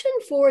auction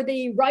for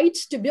the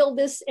rights to build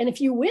this. And if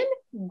you win,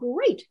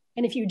 great.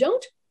 And if you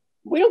don't,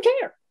 we don't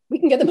care. We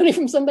can get the money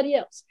from somebody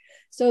else.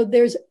 So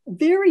there's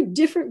very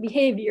different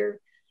behavior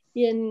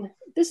in,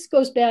 this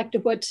goes back to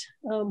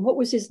what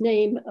was his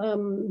name,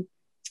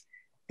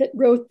 that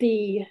wrote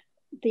the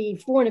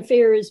foreign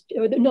affairs,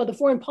 or the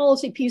foreign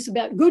policy piece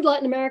about good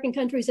Latin American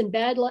countries and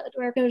bad Latin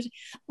American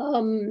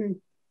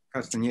countries.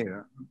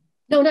 Castañeda.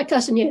 No, not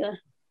Castañeda.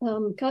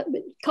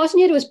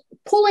 Castañeda was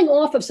pulling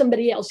off of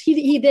somebody else.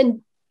 He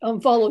then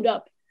followed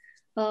up.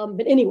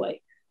 But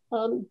anyway,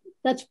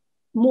 that's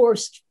more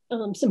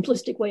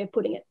simplistic way of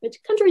putting it. It's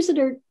countries that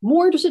are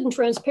more interested in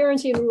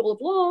transparency and rule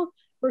of law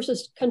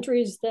versus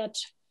countries that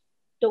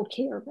don't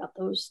care about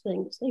those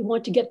things. They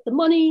want to get the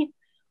money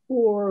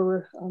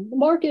or the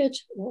market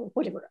or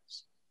whatever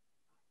else.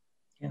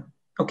 Yeah.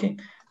 Okay.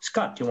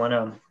 Scott, do you want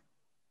to?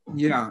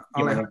 Yeah,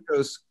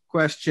 Alejandro's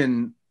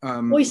question.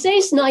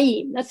 Moises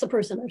Naim, that's the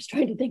person I was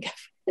trying to think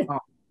of.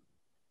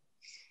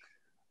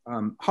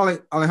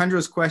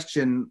 Alejandro's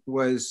question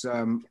was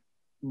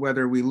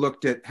whether we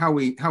looked at how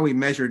we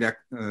measured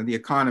the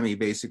economy,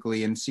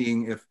 basically, and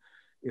seeing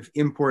if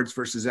imports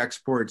versus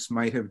exports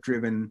might have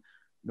driven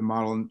the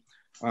model.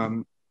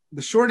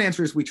 The short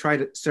answer is we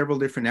tried several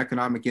different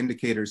economic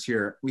indicators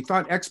here. We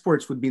thought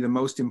exports would be the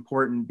most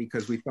important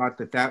because we thought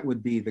that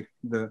would be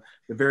the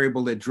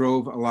variable that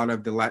drove a lot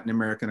of the Latin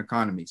American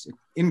economies.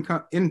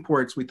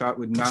 Imports we thought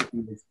would not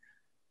be,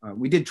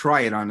 we did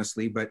try it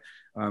honestly, but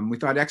we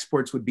thought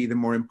exports would be the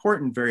more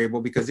important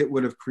variable because it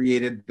would have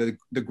created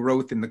the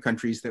growth in the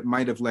countries that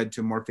might have led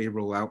to more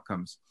favorable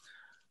outcomes.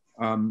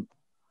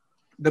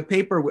 The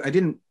paper, I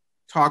didn't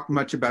talk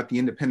much about the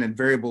independent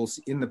variables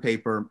in the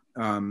paper,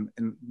 and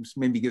this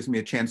maybe gives me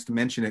a chance to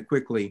mention it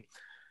quickly.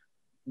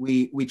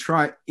 We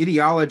try,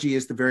 ideology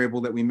is the variable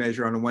that we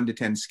measure on a 1 to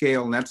 10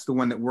 scale, and that's the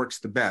one that works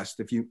the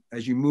best.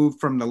 As you move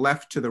from the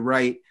left to the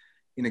right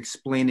in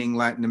explaining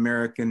Latin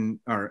American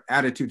or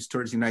attitudes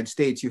towards the United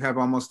States, you have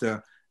almost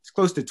it's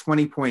close to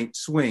 20-point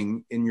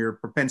swing in your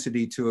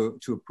propensity to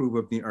approve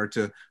of or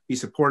to be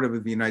supportive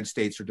of the United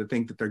States or to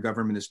think that their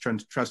government is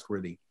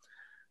trustworthy.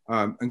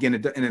 Again,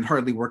 and it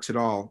hardly works at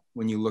all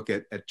when you look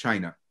at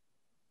China.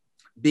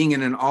 Being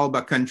in an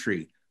ALBA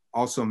country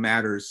also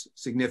matters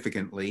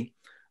significantly,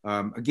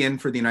 again,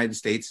 for the United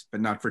States, but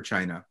not for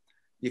China.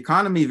 The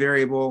economy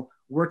variable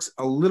works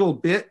a little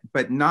bit,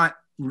 but not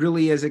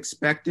really as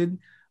expected.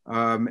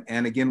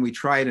 And again, we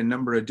tried a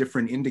number of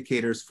different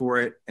indicators for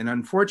it. And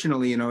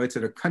unfortunately, it's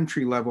at a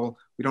country level.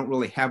 We don't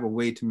really have a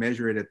way to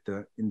measure it at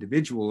the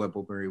individual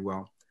level very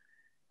well.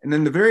 And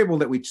then the variable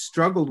that we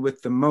struggled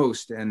with the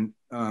most, and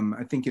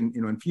I think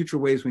in future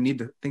ways we need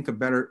to think of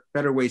better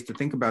ways to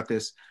think about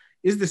this,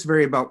 is this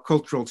variable about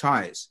cultural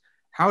ties.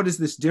 How does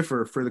this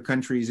differ for the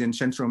countries in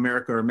Central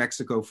America or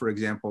Mexico, for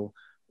example,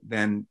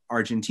 than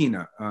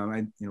Argentina?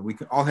 We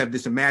could all have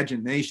this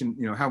imagination,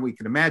 how we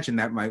could imagine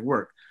that might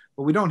work,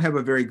 but we don't have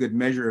a very good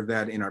measure of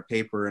that in our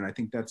paper, and I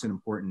think that's an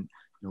important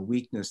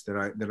weakness that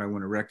I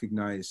want to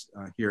recognize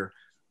here,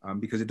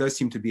 because it does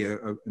seem to be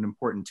an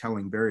important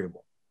telling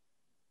variable.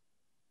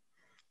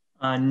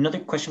 Another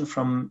question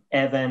from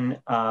Evan,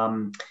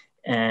 can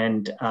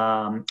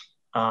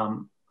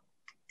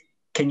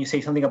you say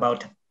something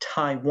about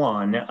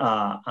Taiwan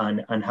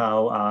and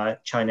how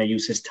China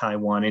uses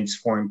Taiwan in its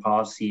foreign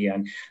policy,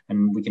 and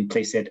we can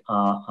place it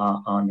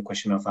on the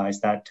question of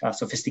is that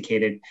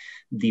sophisticated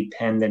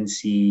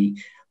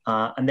dependency?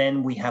 And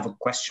then we have a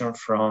question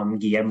from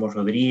Guillermo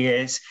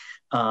Rodriguez.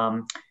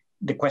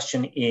 The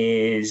question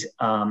is,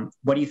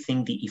 what do you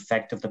think the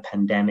effect of the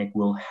pandemic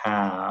will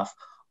have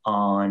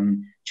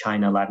on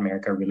China-Latin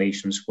America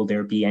relations? Will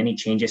there be any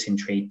changes in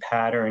trade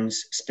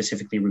patterns,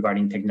 specifically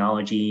regarding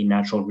technology,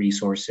 natural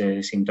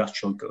resources,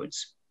 industrial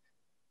goods?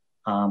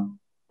 Barbara?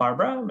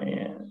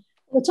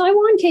 The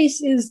Taiwan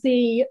case is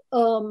the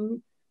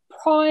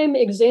prime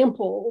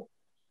example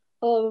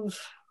of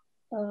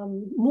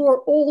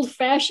more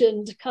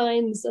old-fashioned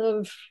kinds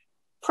of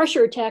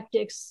pressure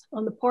tactics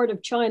on the part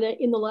of China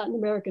in the Latin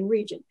American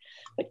region.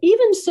 But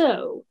even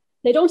so,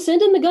 they don't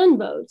send in the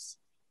gunboats.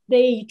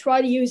 They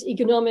try to use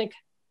economic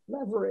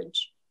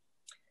leverage.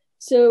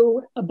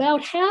 So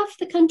about half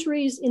the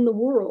countries in the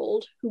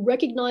world who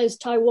recognize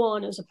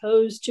Taiwan as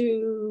opposed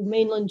to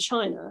mainland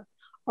China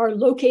are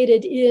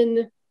located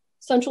in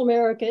Central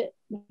America,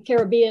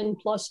 Caribbean,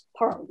 plus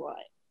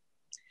Paraguay.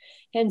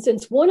 And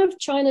since one of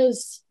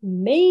China's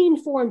main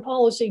foreign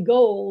policy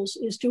goals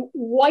is to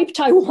wipe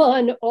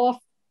Taiwan off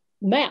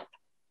the map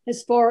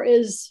as far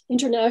as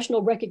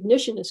international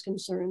recognition is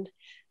concerned,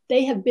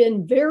 they have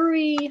been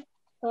very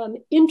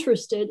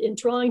interested in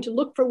trying to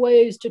look for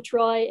ways to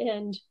try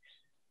and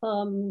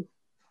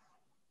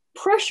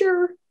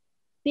pressure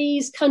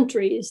these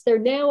countries. There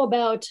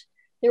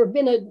have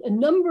been a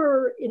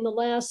number in the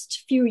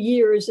last few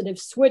years that have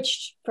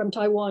switched from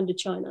Taiwan to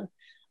China,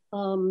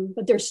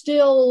 but there's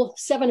still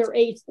 7 or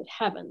 8 that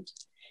haven't.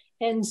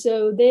 And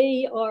so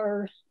they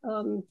are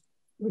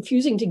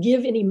refusing to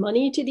give any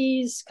money to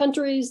these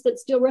countries that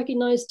still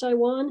recognize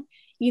Taiwan,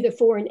 either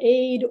foreign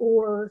aid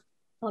or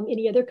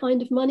any other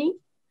kind of money.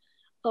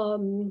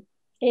 And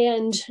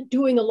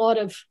doing a lot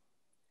of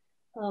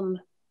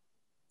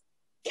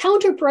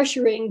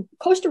counter-pressuring.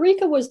 Costa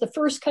Rica was the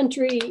first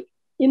country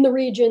in the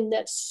region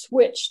that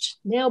switched,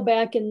 now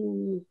back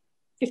in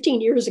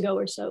 15 years ago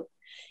or so.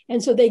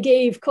 And so they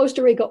gave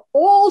Costa Rica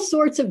all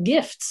sorts of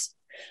gifts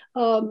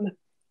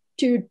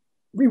to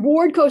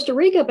reward Costa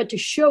Rica, but to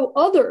show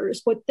others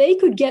what they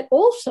could get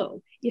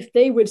also if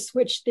they would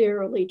switch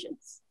their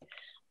allegiance.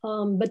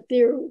 But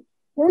there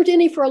weren't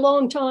any for a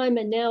long time,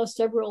 and now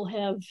several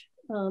have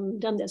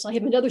done this. I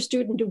have another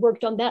student who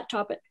worked on that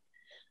topic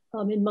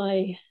in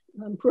my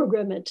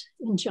program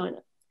in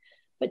China.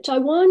 But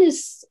Taiwan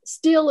is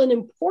still an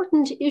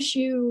important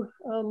issue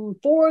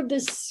for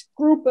this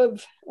group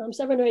of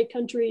 7 or 8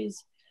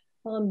 countries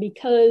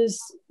because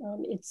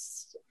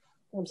it's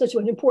such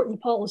an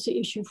important policy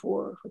issue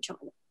for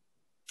China.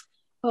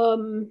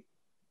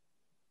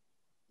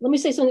 Let me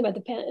say something about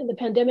the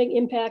pandemic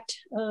impact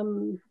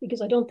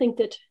because I don't think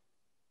that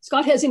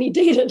Scott has any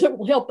data that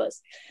will help us.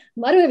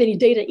 I don't have any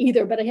data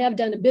either, but I have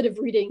done a bit of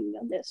reading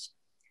on this.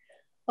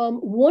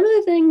 One of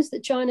the things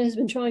that China has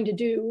been trying to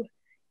do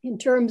in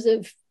terms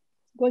of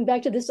going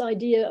back to this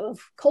idea of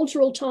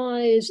cultural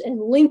ties and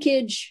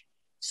linkage,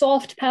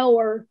 soft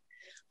power,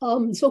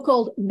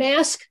 so-called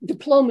mask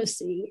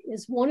diplomacy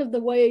is one of the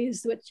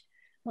ways that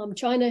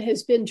China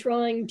has been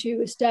trying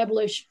to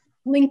establish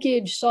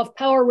linkage, soft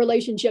power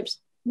relationships,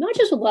 not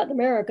just with Latin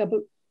America,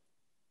 but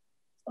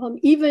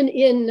even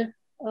in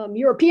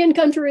European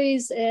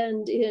countries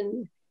and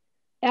in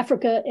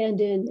Africa and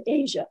in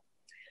Asia.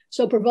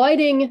 So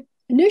providing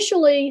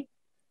initially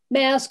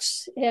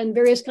masks and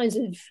various kinds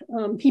of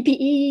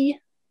PPE,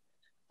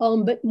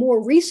 but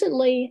more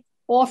recently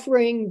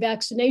offering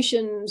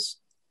vaccinations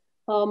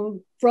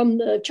from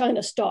the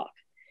China stock.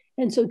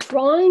 And so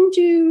trying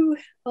to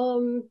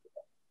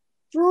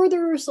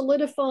further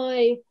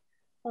solidify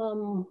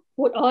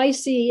what I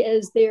see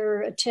as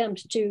their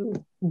attempt to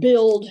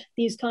build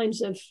these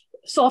kinds of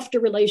softer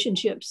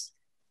relationships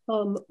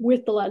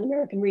with the Latin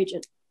American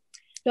region.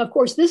 Now, of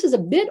course, this is a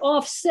bit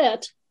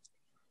offset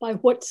by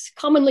what's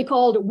commonly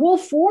called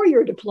wolf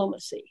warrior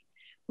diplomacy,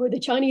 where the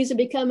Chinese have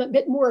become a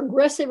bit more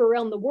aggressive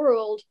around the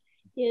world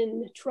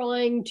in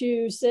trying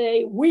to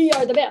say, we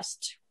are the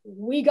best.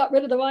 We got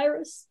rid of the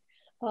virus.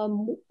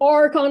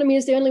 Our economy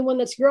is the only one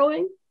that's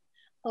growing.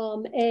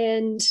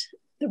 And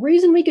the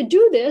reason we could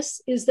do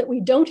this is that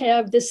we don't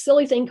have this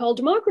silly thing called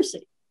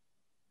democracy.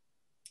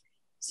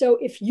 So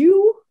if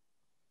you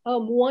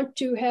want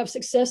to have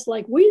success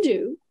like we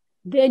do,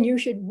 then you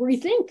should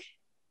rethink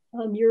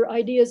your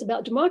ideas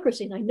about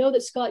democracy. And I know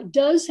that Scott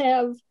does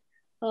have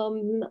a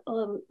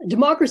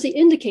democracy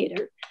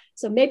indicator.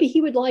 So maybe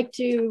he would like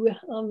to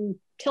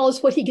tell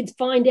us what he could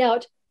find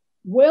out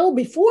well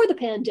before the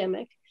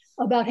pandemic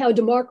about how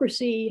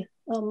democracy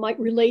might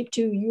relate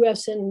to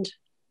US and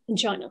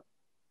China.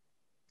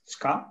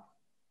 Scott?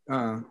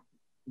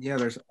 Yeah,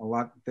 there's a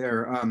lot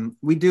there.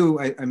 We do,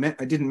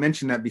 I didn't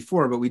mention that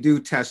before, but we do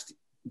test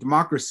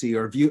democracy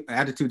or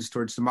attitudes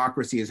towards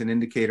democracy as an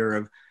indicator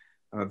of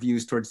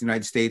views towards the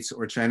United States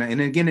or China.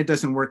 And again, it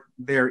doesn't work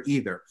there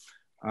either.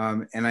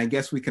 And I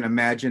guess we can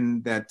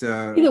imagine that.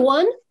 Either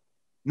one?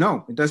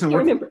 No, it doesn't work.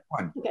 Remember.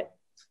 One. Okay.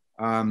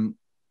 I'm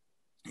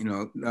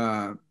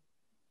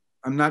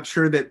not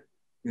sure that,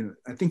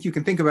 I think you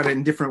can think about it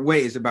in different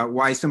ways about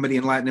why somebody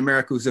in Latin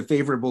America who's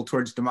favorable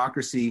towards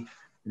democracy,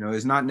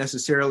 does not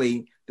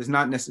necessarily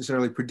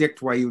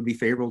predict why you would be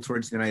favorable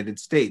towards the United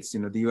States.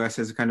 The U.S.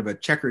 has a kind of a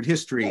checkered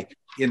history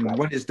in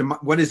what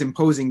does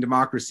imposing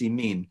democracy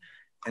mean.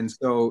 And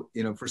so,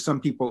 for some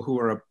people who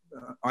are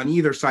on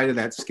either side of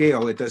that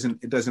scale, it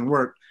doesn't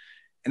work,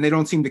 and they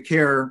don't seem to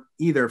care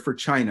either for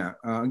China.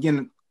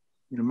 Again,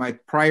 my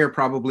prior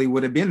probably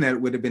would have been that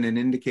it would have been an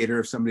indicator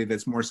of somebody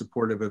that's more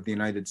supportive of the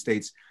United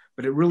States,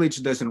 but it really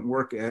just doesn't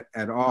work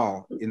at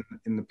all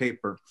in the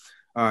paper,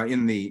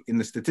 in the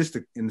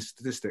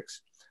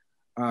statistics.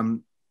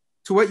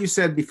 To what you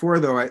said before,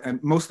 though, I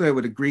mostly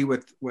would agree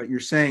with what you're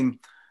saying,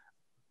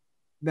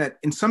 that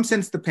in some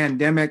sense the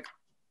pandemic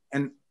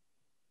and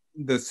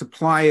the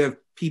supply of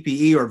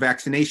PPE or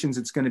vaccinations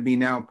it's going to be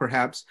now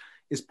perhaps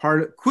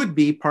could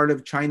be part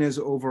of China's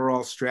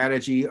overall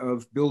strategy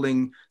of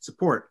building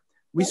support.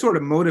 We sort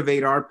of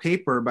motivate our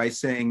paper by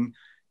saying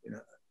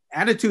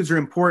attitudes are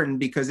important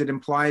because it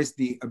implies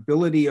the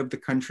ability of the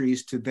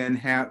countries to then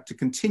have to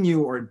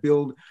continue or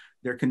build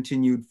their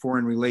continued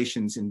foreign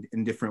relations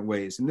in different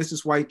ways. And this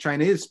is why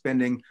China is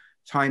spending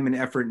time and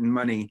effort and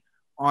money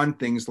on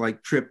things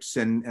like trips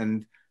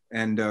and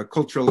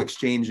cultural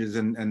exchanges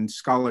and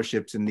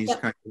scholarships and these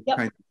kinds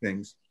of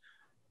things.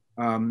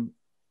 And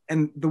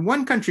the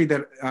one country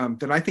that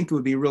I think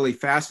would be really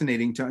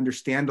fascinating to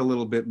understand a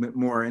little bit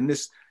more, and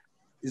this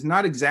is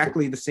not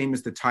exactly the same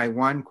as the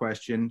Taiwan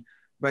question,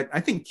 but I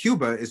think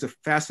Cuba is a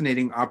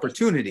fascinating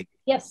opportunity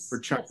for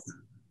China. Yes.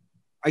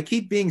 I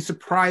keep being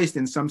surprised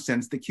in some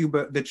sense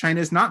that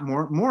China is not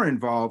more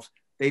involved.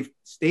 They've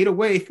stayed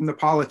away from the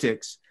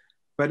politics,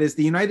 but as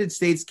the United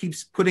States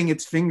keeps putting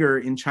its finger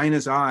in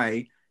China's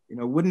eye,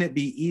 wouldn't it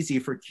be easy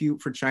for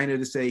China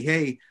to say,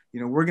 hey,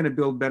 we're going to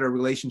build better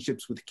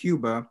relationships with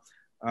Cuba,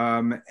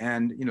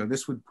 and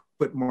this would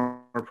put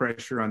more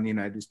pressure on the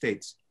United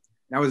States.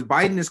 Now, as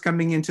Biden is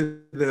coming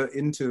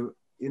into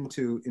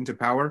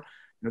power,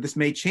 this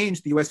may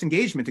change the U.S.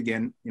 engagement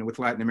again, with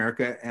Latin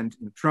America, and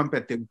Trump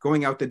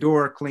going out the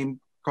door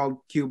called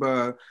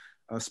Cuba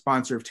a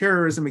sponsor of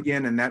terrorism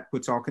again, and that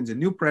puts all kinds of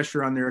new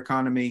pressure on their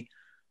economy.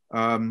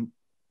 And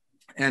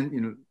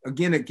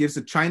again, it gives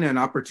China an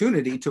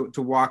opportunity to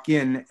walk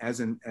in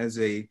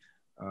that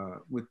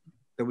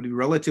would be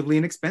relatively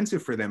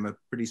inexpensive for them, a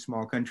pretty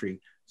small country.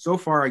 So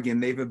far, again,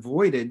 they've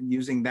avoided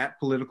using that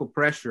political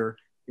pressure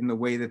in the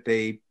way that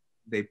they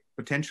they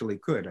potentially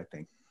could, I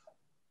think.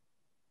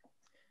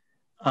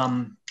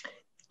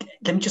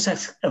 Let me just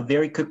ask a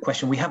very quick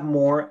question. We have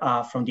more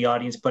from the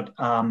audience, but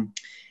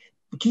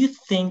do you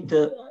think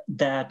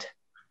that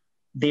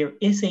there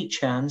is a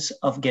chance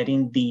of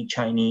getting the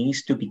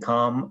Chinese to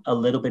become a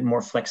little bit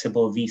more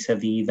flexible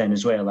vis-a-vis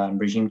Venezuela and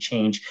regime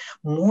change?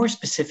 More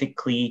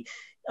specifically,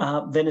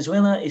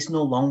 Venezuela is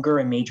no longer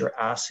a major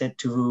asset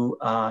to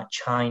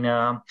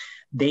China.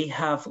 They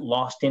have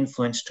lost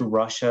influence to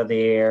Russia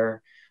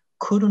there.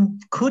 Could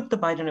the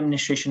Biden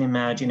administration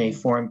imagine a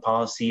foreign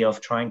policy of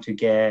trying to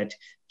get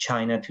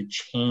China to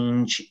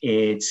change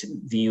its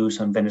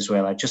views on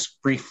Venezuela?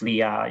 Just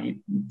briefly,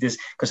 this,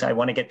 because I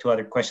want to get to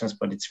other questions,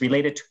 but it's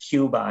related to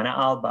Cuba and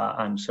Alba.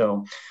 And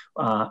so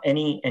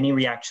any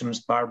reactions,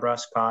 Barbara,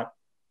 Scott?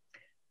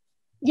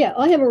 Yeah,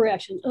 I have a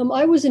reaction.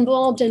 I was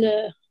involved in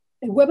a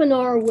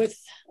webinar with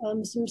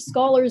some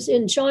scholars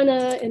in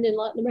China and in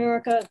Latin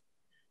America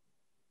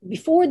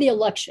before the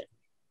election.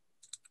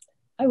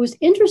 I was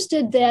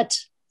interested that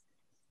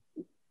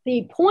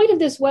the point of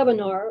this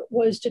webinar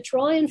was to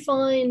try and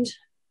find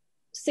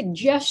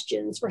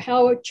suggestions for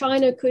how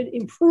China could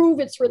improve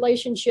its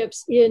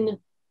relationships in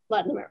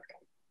Latin America.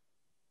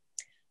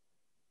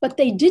 But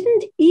they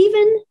didn't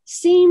even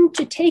seem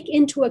to take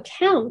into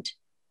account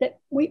that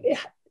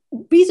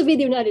vis-a-vis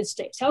the United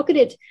States, how could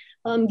it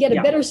get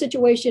a better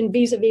situation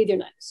vis-a-vis the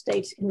United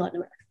States in Latin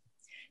America?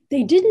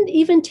 They didn't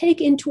even take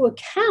into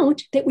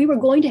account that we were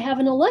going to have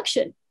an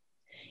election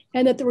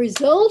and that the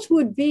result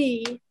would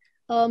be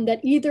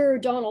that either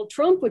Donald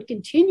Trump would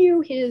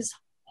continue his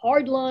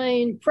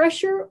hardline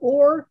pressure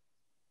or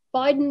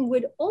Biden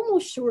would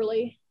almost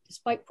surely,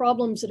 despite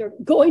problems that are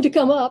going to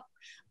come up,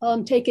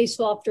 take a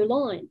softer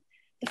line.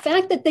 The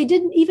fact that they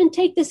didn't even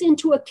take this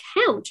into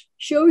account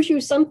shows you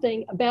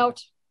something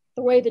about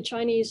the way the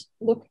Chinese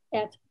look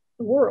at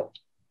the world.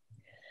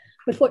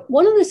 But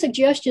one of the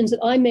suggestions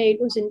that I made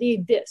was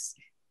indeed this.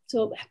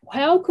 So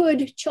how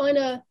could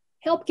China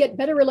help get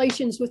better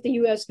relations with the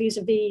US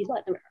vis-a-vis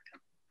Latin America?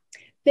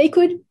 They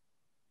could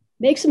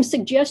make some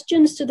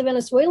suggestions to the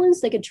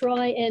Venezuelans. They could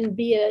try and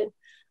be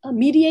a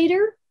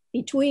mediator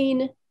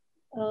between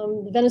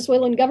the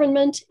Venezuelan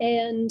government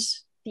and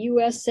the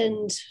US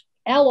and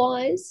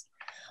allies,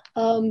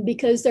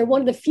 because they're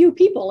one of the few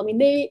people. I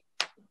mean,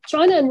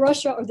 China and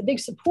Russia are the big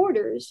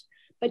supporters,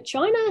 but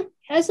China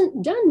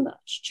hasn't done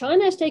much.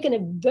 China has taken a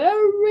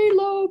very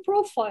low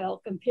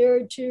profile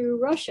compared to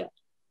Russia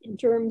in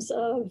terms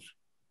of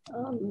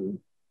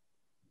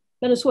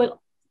Venezuela.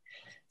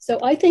 So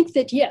I think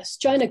that, yes,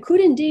 China could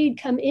indeed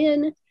come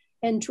in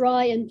and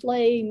try and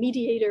play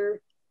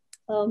mediator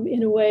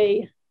in a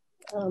way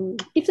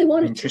if they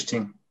wanted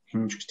to.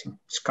 Interesting.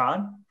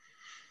 Scott?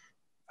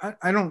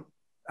 I don't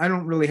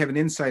really have an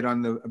insight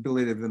on the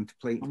ability of them to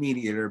play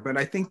mediator, but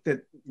I think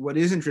that what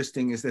is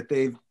interesting is that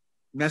they've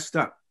messed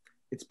up.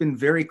 It's been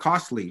very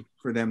costly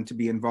for them to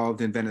be involved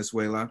in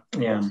Venezuela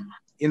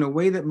in a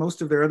way that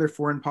most of their other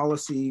foreign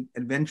policy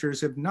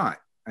adventures have not.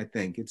 I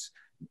think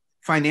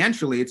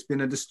financially, it's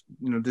been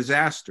a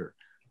disaster.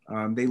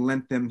 They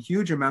lent them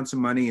huge amounts of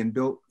money and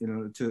built,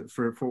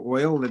 for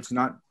oil that's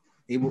not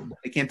able,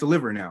 they can't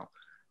deliver now.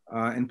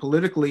 And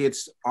politically,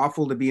 it's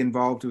awful to be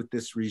involved with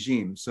this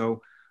regime.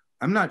 So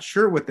I'm not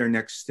sure what their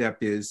next step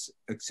is,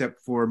 except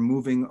for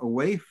moving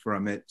away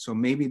from it. So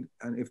maybe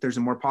if there's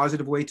a more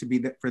positive way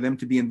for them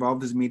to be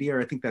involved as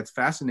mediator, I think that's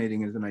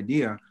fascinating as an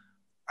idea.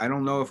 I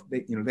don't know if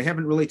they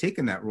haven't really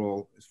taken that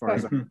role as far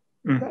as I'm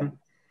concerned.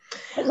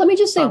 Let me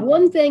just say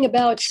one thing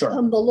about the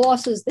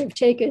losses they've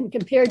taken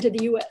compared to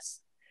the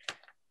US.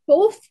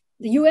 Both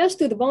the US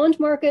through the bond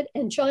market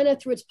and China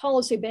through its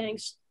policy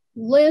banks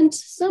lent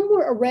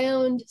somewhere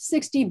around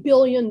 $60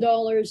 billion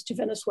to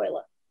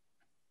Venezuela.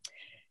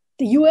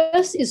 The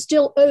US is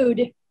still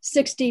owed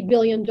 $60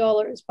 billion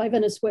by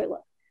Venezuela.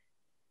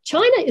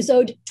 China is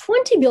owed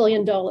 $20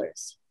 billion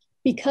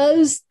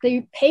because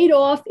they paid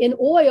off in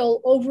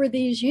oil over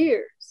these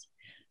years.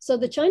 So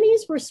the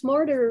Chinese were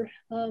smarter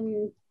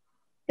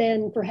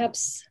than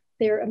perhaps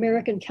their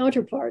American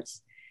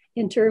counterparts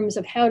in terms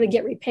of how to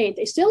get repaid.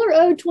 They still are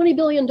owed $20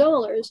 billion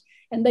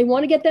and they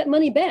want to get that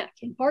money back,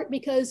 in part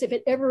because if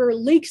it ever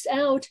leaks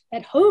out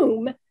at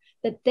home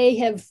that they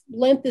have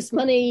lent this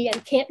money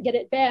and can't get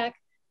it back,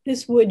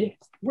 this would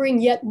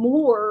bring yet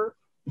more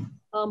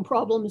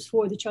problems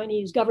for the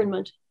Chinese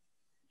government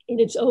in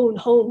its own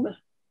home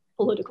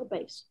political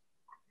base.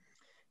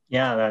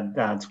 Yeah,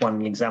 that's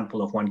one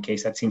example of one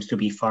case that seems to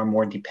be far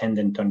more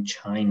dependent on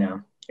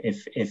China,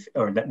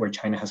 where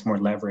China has more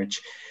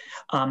leverage.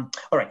 All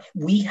right,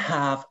 we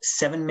have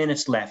 7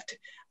 minutes left,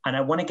 and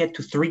I want to get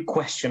to 3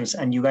 questions,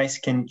 and you guys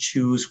can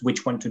choose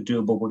which one to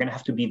do, but we're going to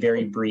have to be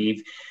very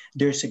brief.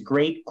 There's a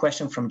great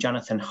question from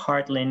Jonathan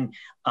Hartlin,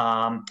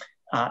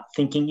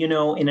 thinking, in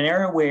an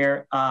era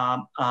where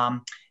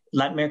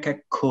Latin America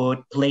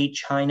could play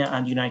China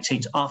and the United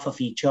States off of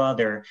each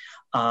other,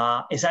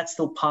 is that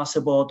still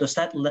possible? Does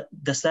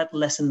that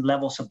lessen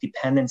levels of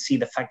dependency,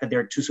 the fact that there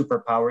are 2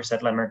 superpowers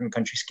that Latin American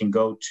countries can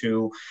go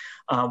to?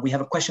 We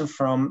have a question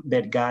from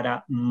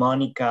Vergara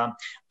Monica.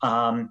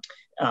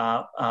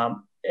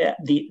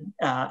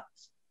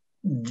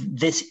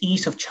 this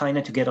ease of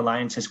China to get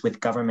alliances with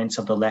governments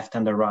of the left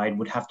and the right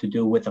would have to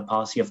do with a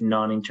policy of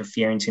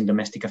non-interference in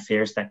domestic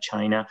affairs that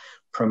China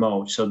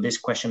promotes. So this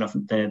question of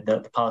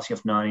the policy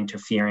of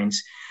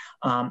non-interference.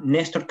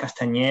 Nestor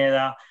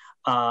Castañeda,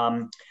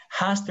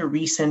 has the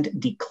recent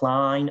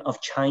decline of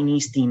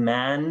Chinese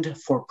demand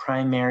for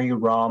primary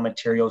raw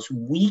materials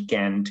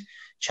weakened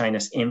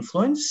China's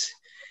influence?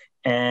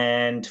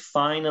 And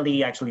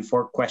finally, actually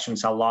 4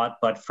 questions, a lot,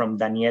 but from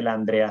Daniela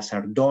Andrea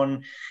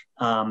Sardón,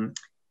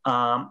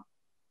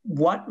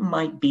 what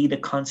might be the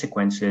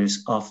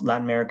consequences of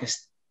Latin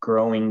America's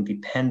growing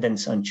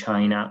dependence on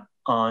China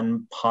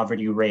on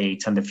poverty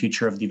rates and the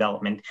future of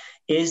development?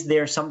 Is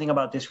there something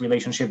about this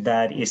relationship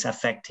that is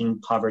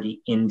affecting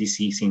poverty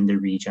indices in the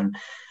region?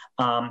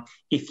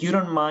 If you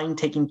don't mind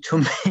taking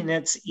 2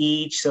 minutes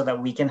each so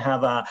that we can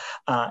have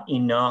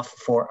enough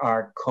for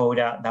our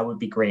quota, that would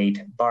be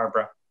great.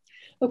 Barbara.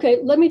 Okay,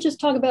 let me just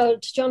talk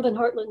about Jonathan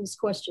Hartland's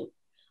question.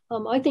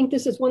 I think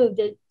this is one of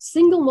the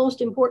single most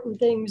important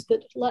things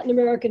that Latin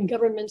American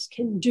governments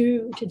can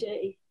do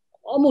today,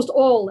 almost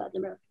all Latin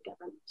American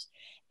governments,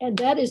 and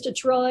that is to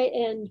try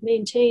and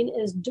maintain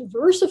as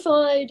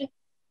diversified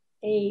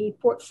a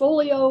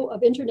portfolio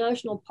of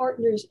international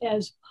partners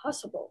as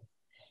possible.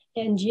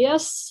 And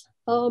yes,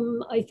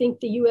 I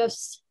think the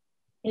US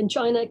and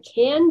China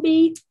can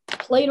be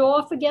played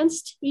off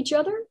against each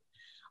other.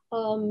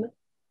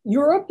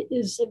 Europe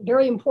is a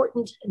very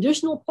important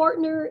additional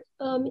partner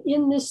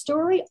in this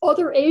story.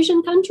 Other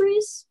Asian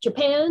countries,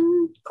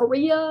 Japan,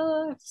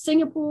 Korea,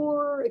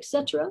 Singapore,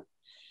 etc.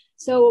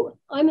 So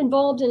I'm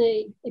involved in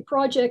a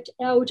project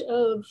out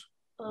of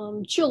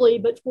Chile,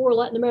 but for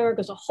Latin America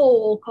as a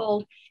whole,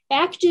 called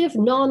Active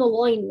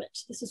Non-Alignment.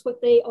 This is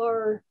what they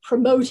are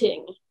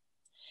promoting.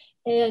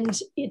 And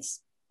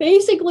it's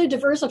basically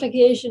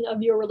diversification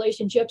of your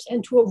relationships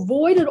and to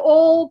avoid at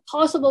all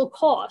possible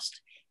cost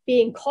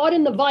being caught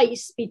in the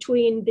vice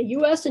between the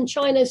US and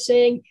China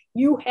saying,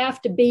 you have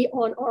to be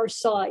on our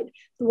side,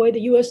 the way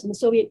the US and the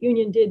Soviet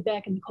Union did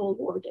back in the Cold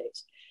War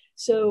days.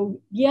 So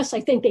yes, I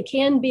think they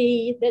can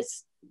be,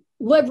 this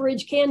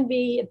leverage can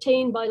be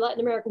obtained by Latin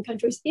American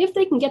countries if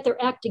they can get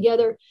their act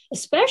together,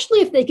 especially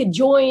if they could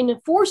join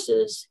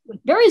forces with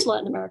various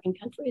Latin American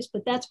countries,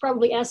 but that's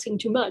probably asking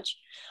too much.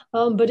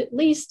 But at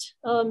least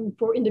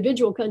for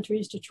individual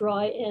countries to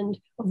try and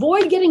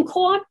avoid getting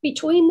caught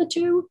between the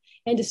two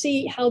and to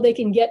see how they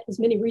can get as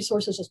many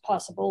resources as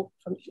possible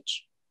from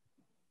each.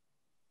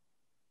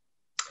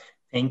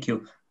 Thank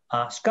you.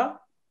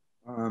 Scott?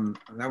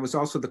 That was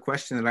also the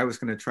question that I was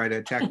going to try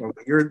to tackle.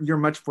 You're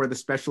much more the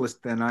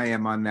specialist than I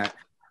am on that.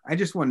 I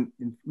just want,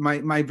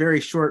 my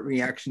very short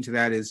reaction to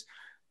that is,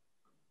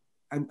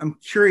 I'm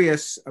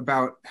curious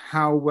about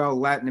how well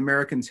Latin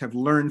Americans have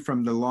learned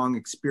from the long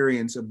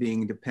experience of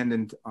being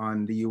dependent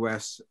on the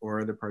US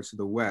or other parts of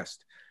the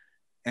West.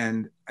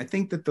 And I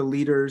think that the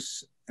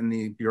leaders and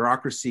the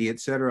bureaucracy, et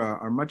cetera,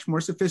 are much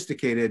more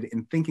sophisticated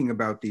in thinking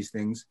about these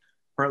things,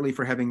 partly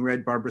for having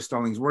read Barbara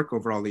Stallings' work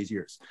over all these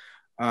years.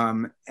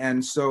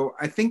 And so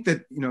I think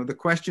that, the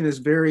question is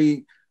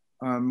very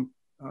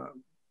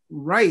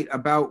right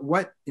about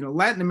what,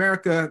 Latin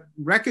America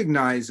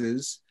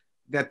recognizes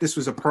that this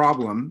was a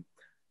problem.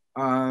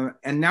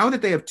 And now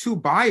that they have 2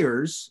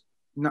 buyers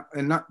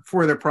not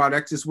for their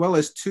products, as well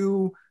as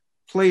 2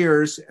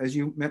 players, as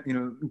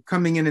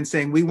coming in and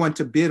saying, we want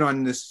to bid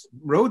on this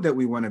road that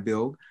we want to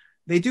build,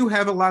 they do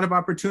have a lot of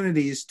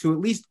opportunities to at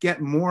least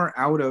get more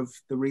out of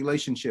the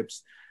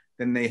relationships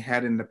than they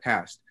had in the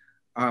past.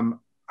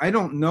 I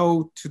don't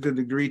know to the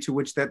degree to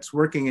which that's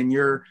working, and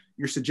you're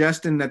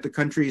suggesting that the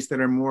countries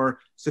that are more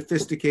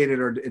sophisticated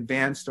or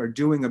advanced are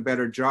doing a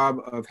better job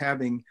of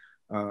having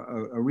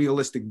a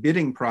realistic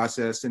bidding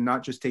process and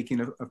not just taking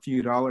a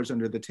few dollars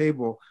under the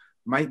table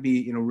might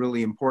be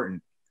really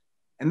important.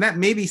 And that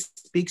maybe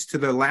speaks to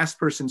the last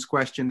person's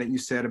question that you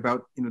said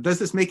about, does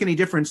this make any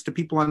difference to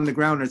people on the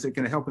ground, or is it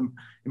going to help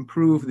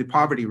improve the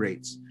poverty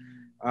rates?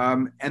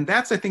 And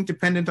that's, I think,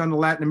 dependent on the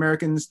Latin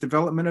Americans'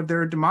 development of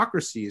their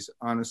democracies,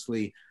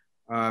 honestly.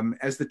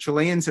 As the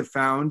Chileans have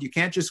found, you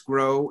can't just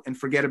grow and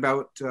forget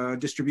about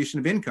distribution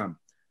of income.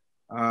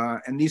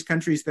 And these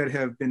countries that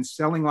have been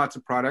selling lots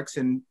of products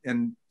and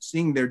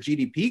seeing their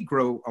GDP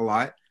grow a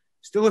lot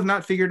still have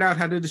not figured out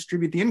how to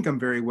distribute the income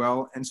very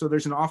well. And so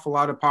there's an awful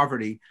lot of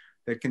poverty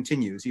that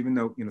continues, even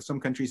though some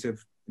countries have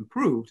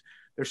improved,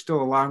 there's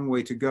still a long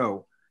way to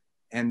go.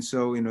 And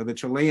so the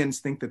Chileans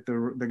think that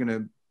they're going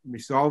to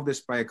resolve this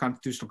by a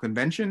constitutional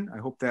convention. I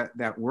hope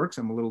that works.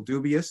 I'm a little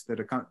dubious that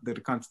a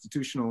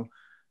constitution's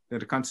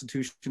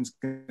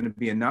going to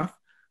be enough.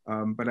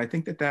 But I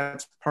think that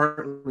that's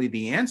partly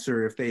the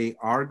answer if they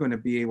are going to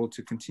be able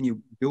to continue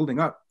building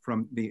up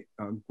from the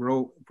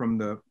role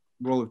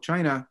of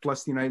China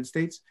plus the United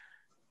States.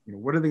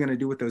 What are they going to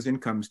do with those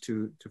incomes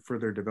to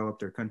further develop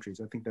their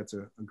countries? I think that's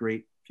a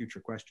great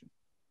future question.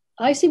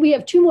 I see we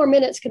have 2 more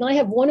minutes. Can I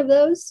have one of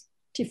those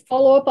to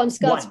follow up on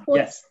Scott's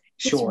point? Yes,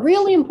 sure. It's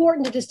really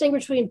important to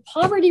distinguish between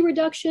poverty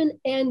reduction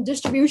and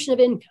distribution of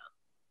income.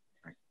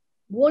 Right.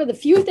 one of the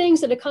few things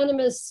that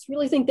economists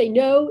really think they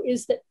know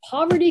is that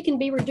poverty can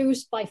be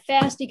reduced by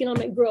fast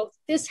economic growth.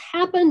 This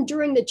happened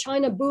during the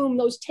China boom.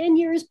 Those 10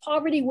 years,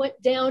 poverty went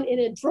down in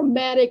a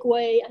dramatic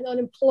way and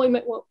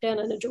unemployment went down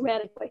in a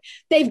dramatic way.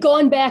 They've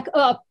gone back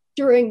up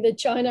during the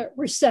China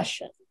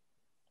recession.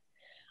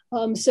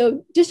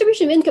 So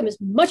distribution of income is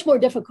much more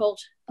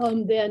difficult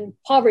than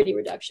poverty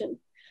reduction.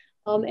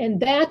 And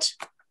that,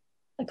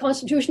 a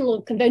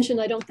constitutional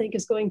convention, I don't think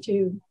is going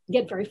to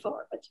get very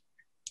far. But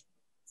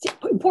it's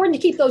important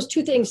to keep those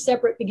two things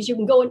separate because you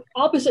can go in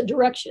opposite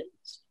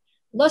directions.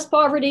 Less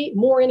poverty,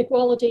 more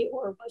inequality,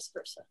 or vice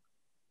versa.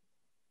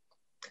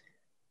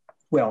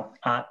 Well,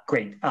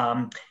 great.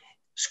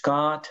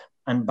 Scott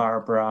and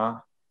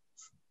Barbara,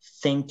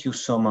 thank you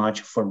so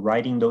much for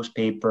writing those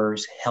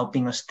papers,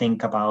 helping us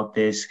think about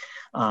this.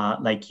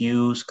 Like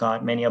you,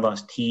 Scott, many of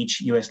us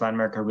teach U.S.-Latin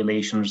America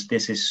relations.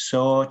 This is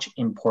such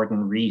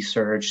important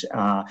research.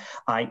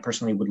 I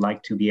personally would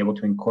like to be able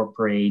to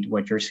incorporate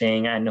what you're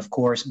saying. And of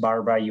course,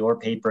 Barbara, your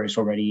paper is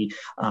already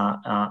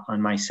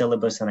on my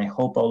syllabus, and I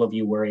hope all of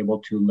you were able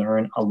to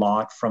learn a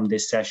lot from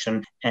this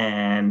session.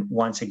 And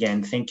once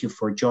again, thank you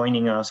for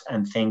joining us,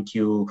 and thank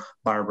you,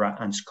 Barbara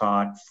and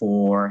Scott,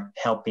 for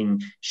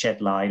helping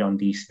shed light on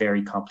these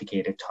very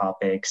complicated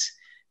topics.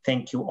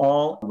 Thank you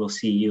all. We'll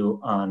see you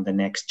on the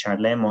next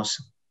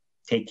Charlemos.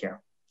 Take care.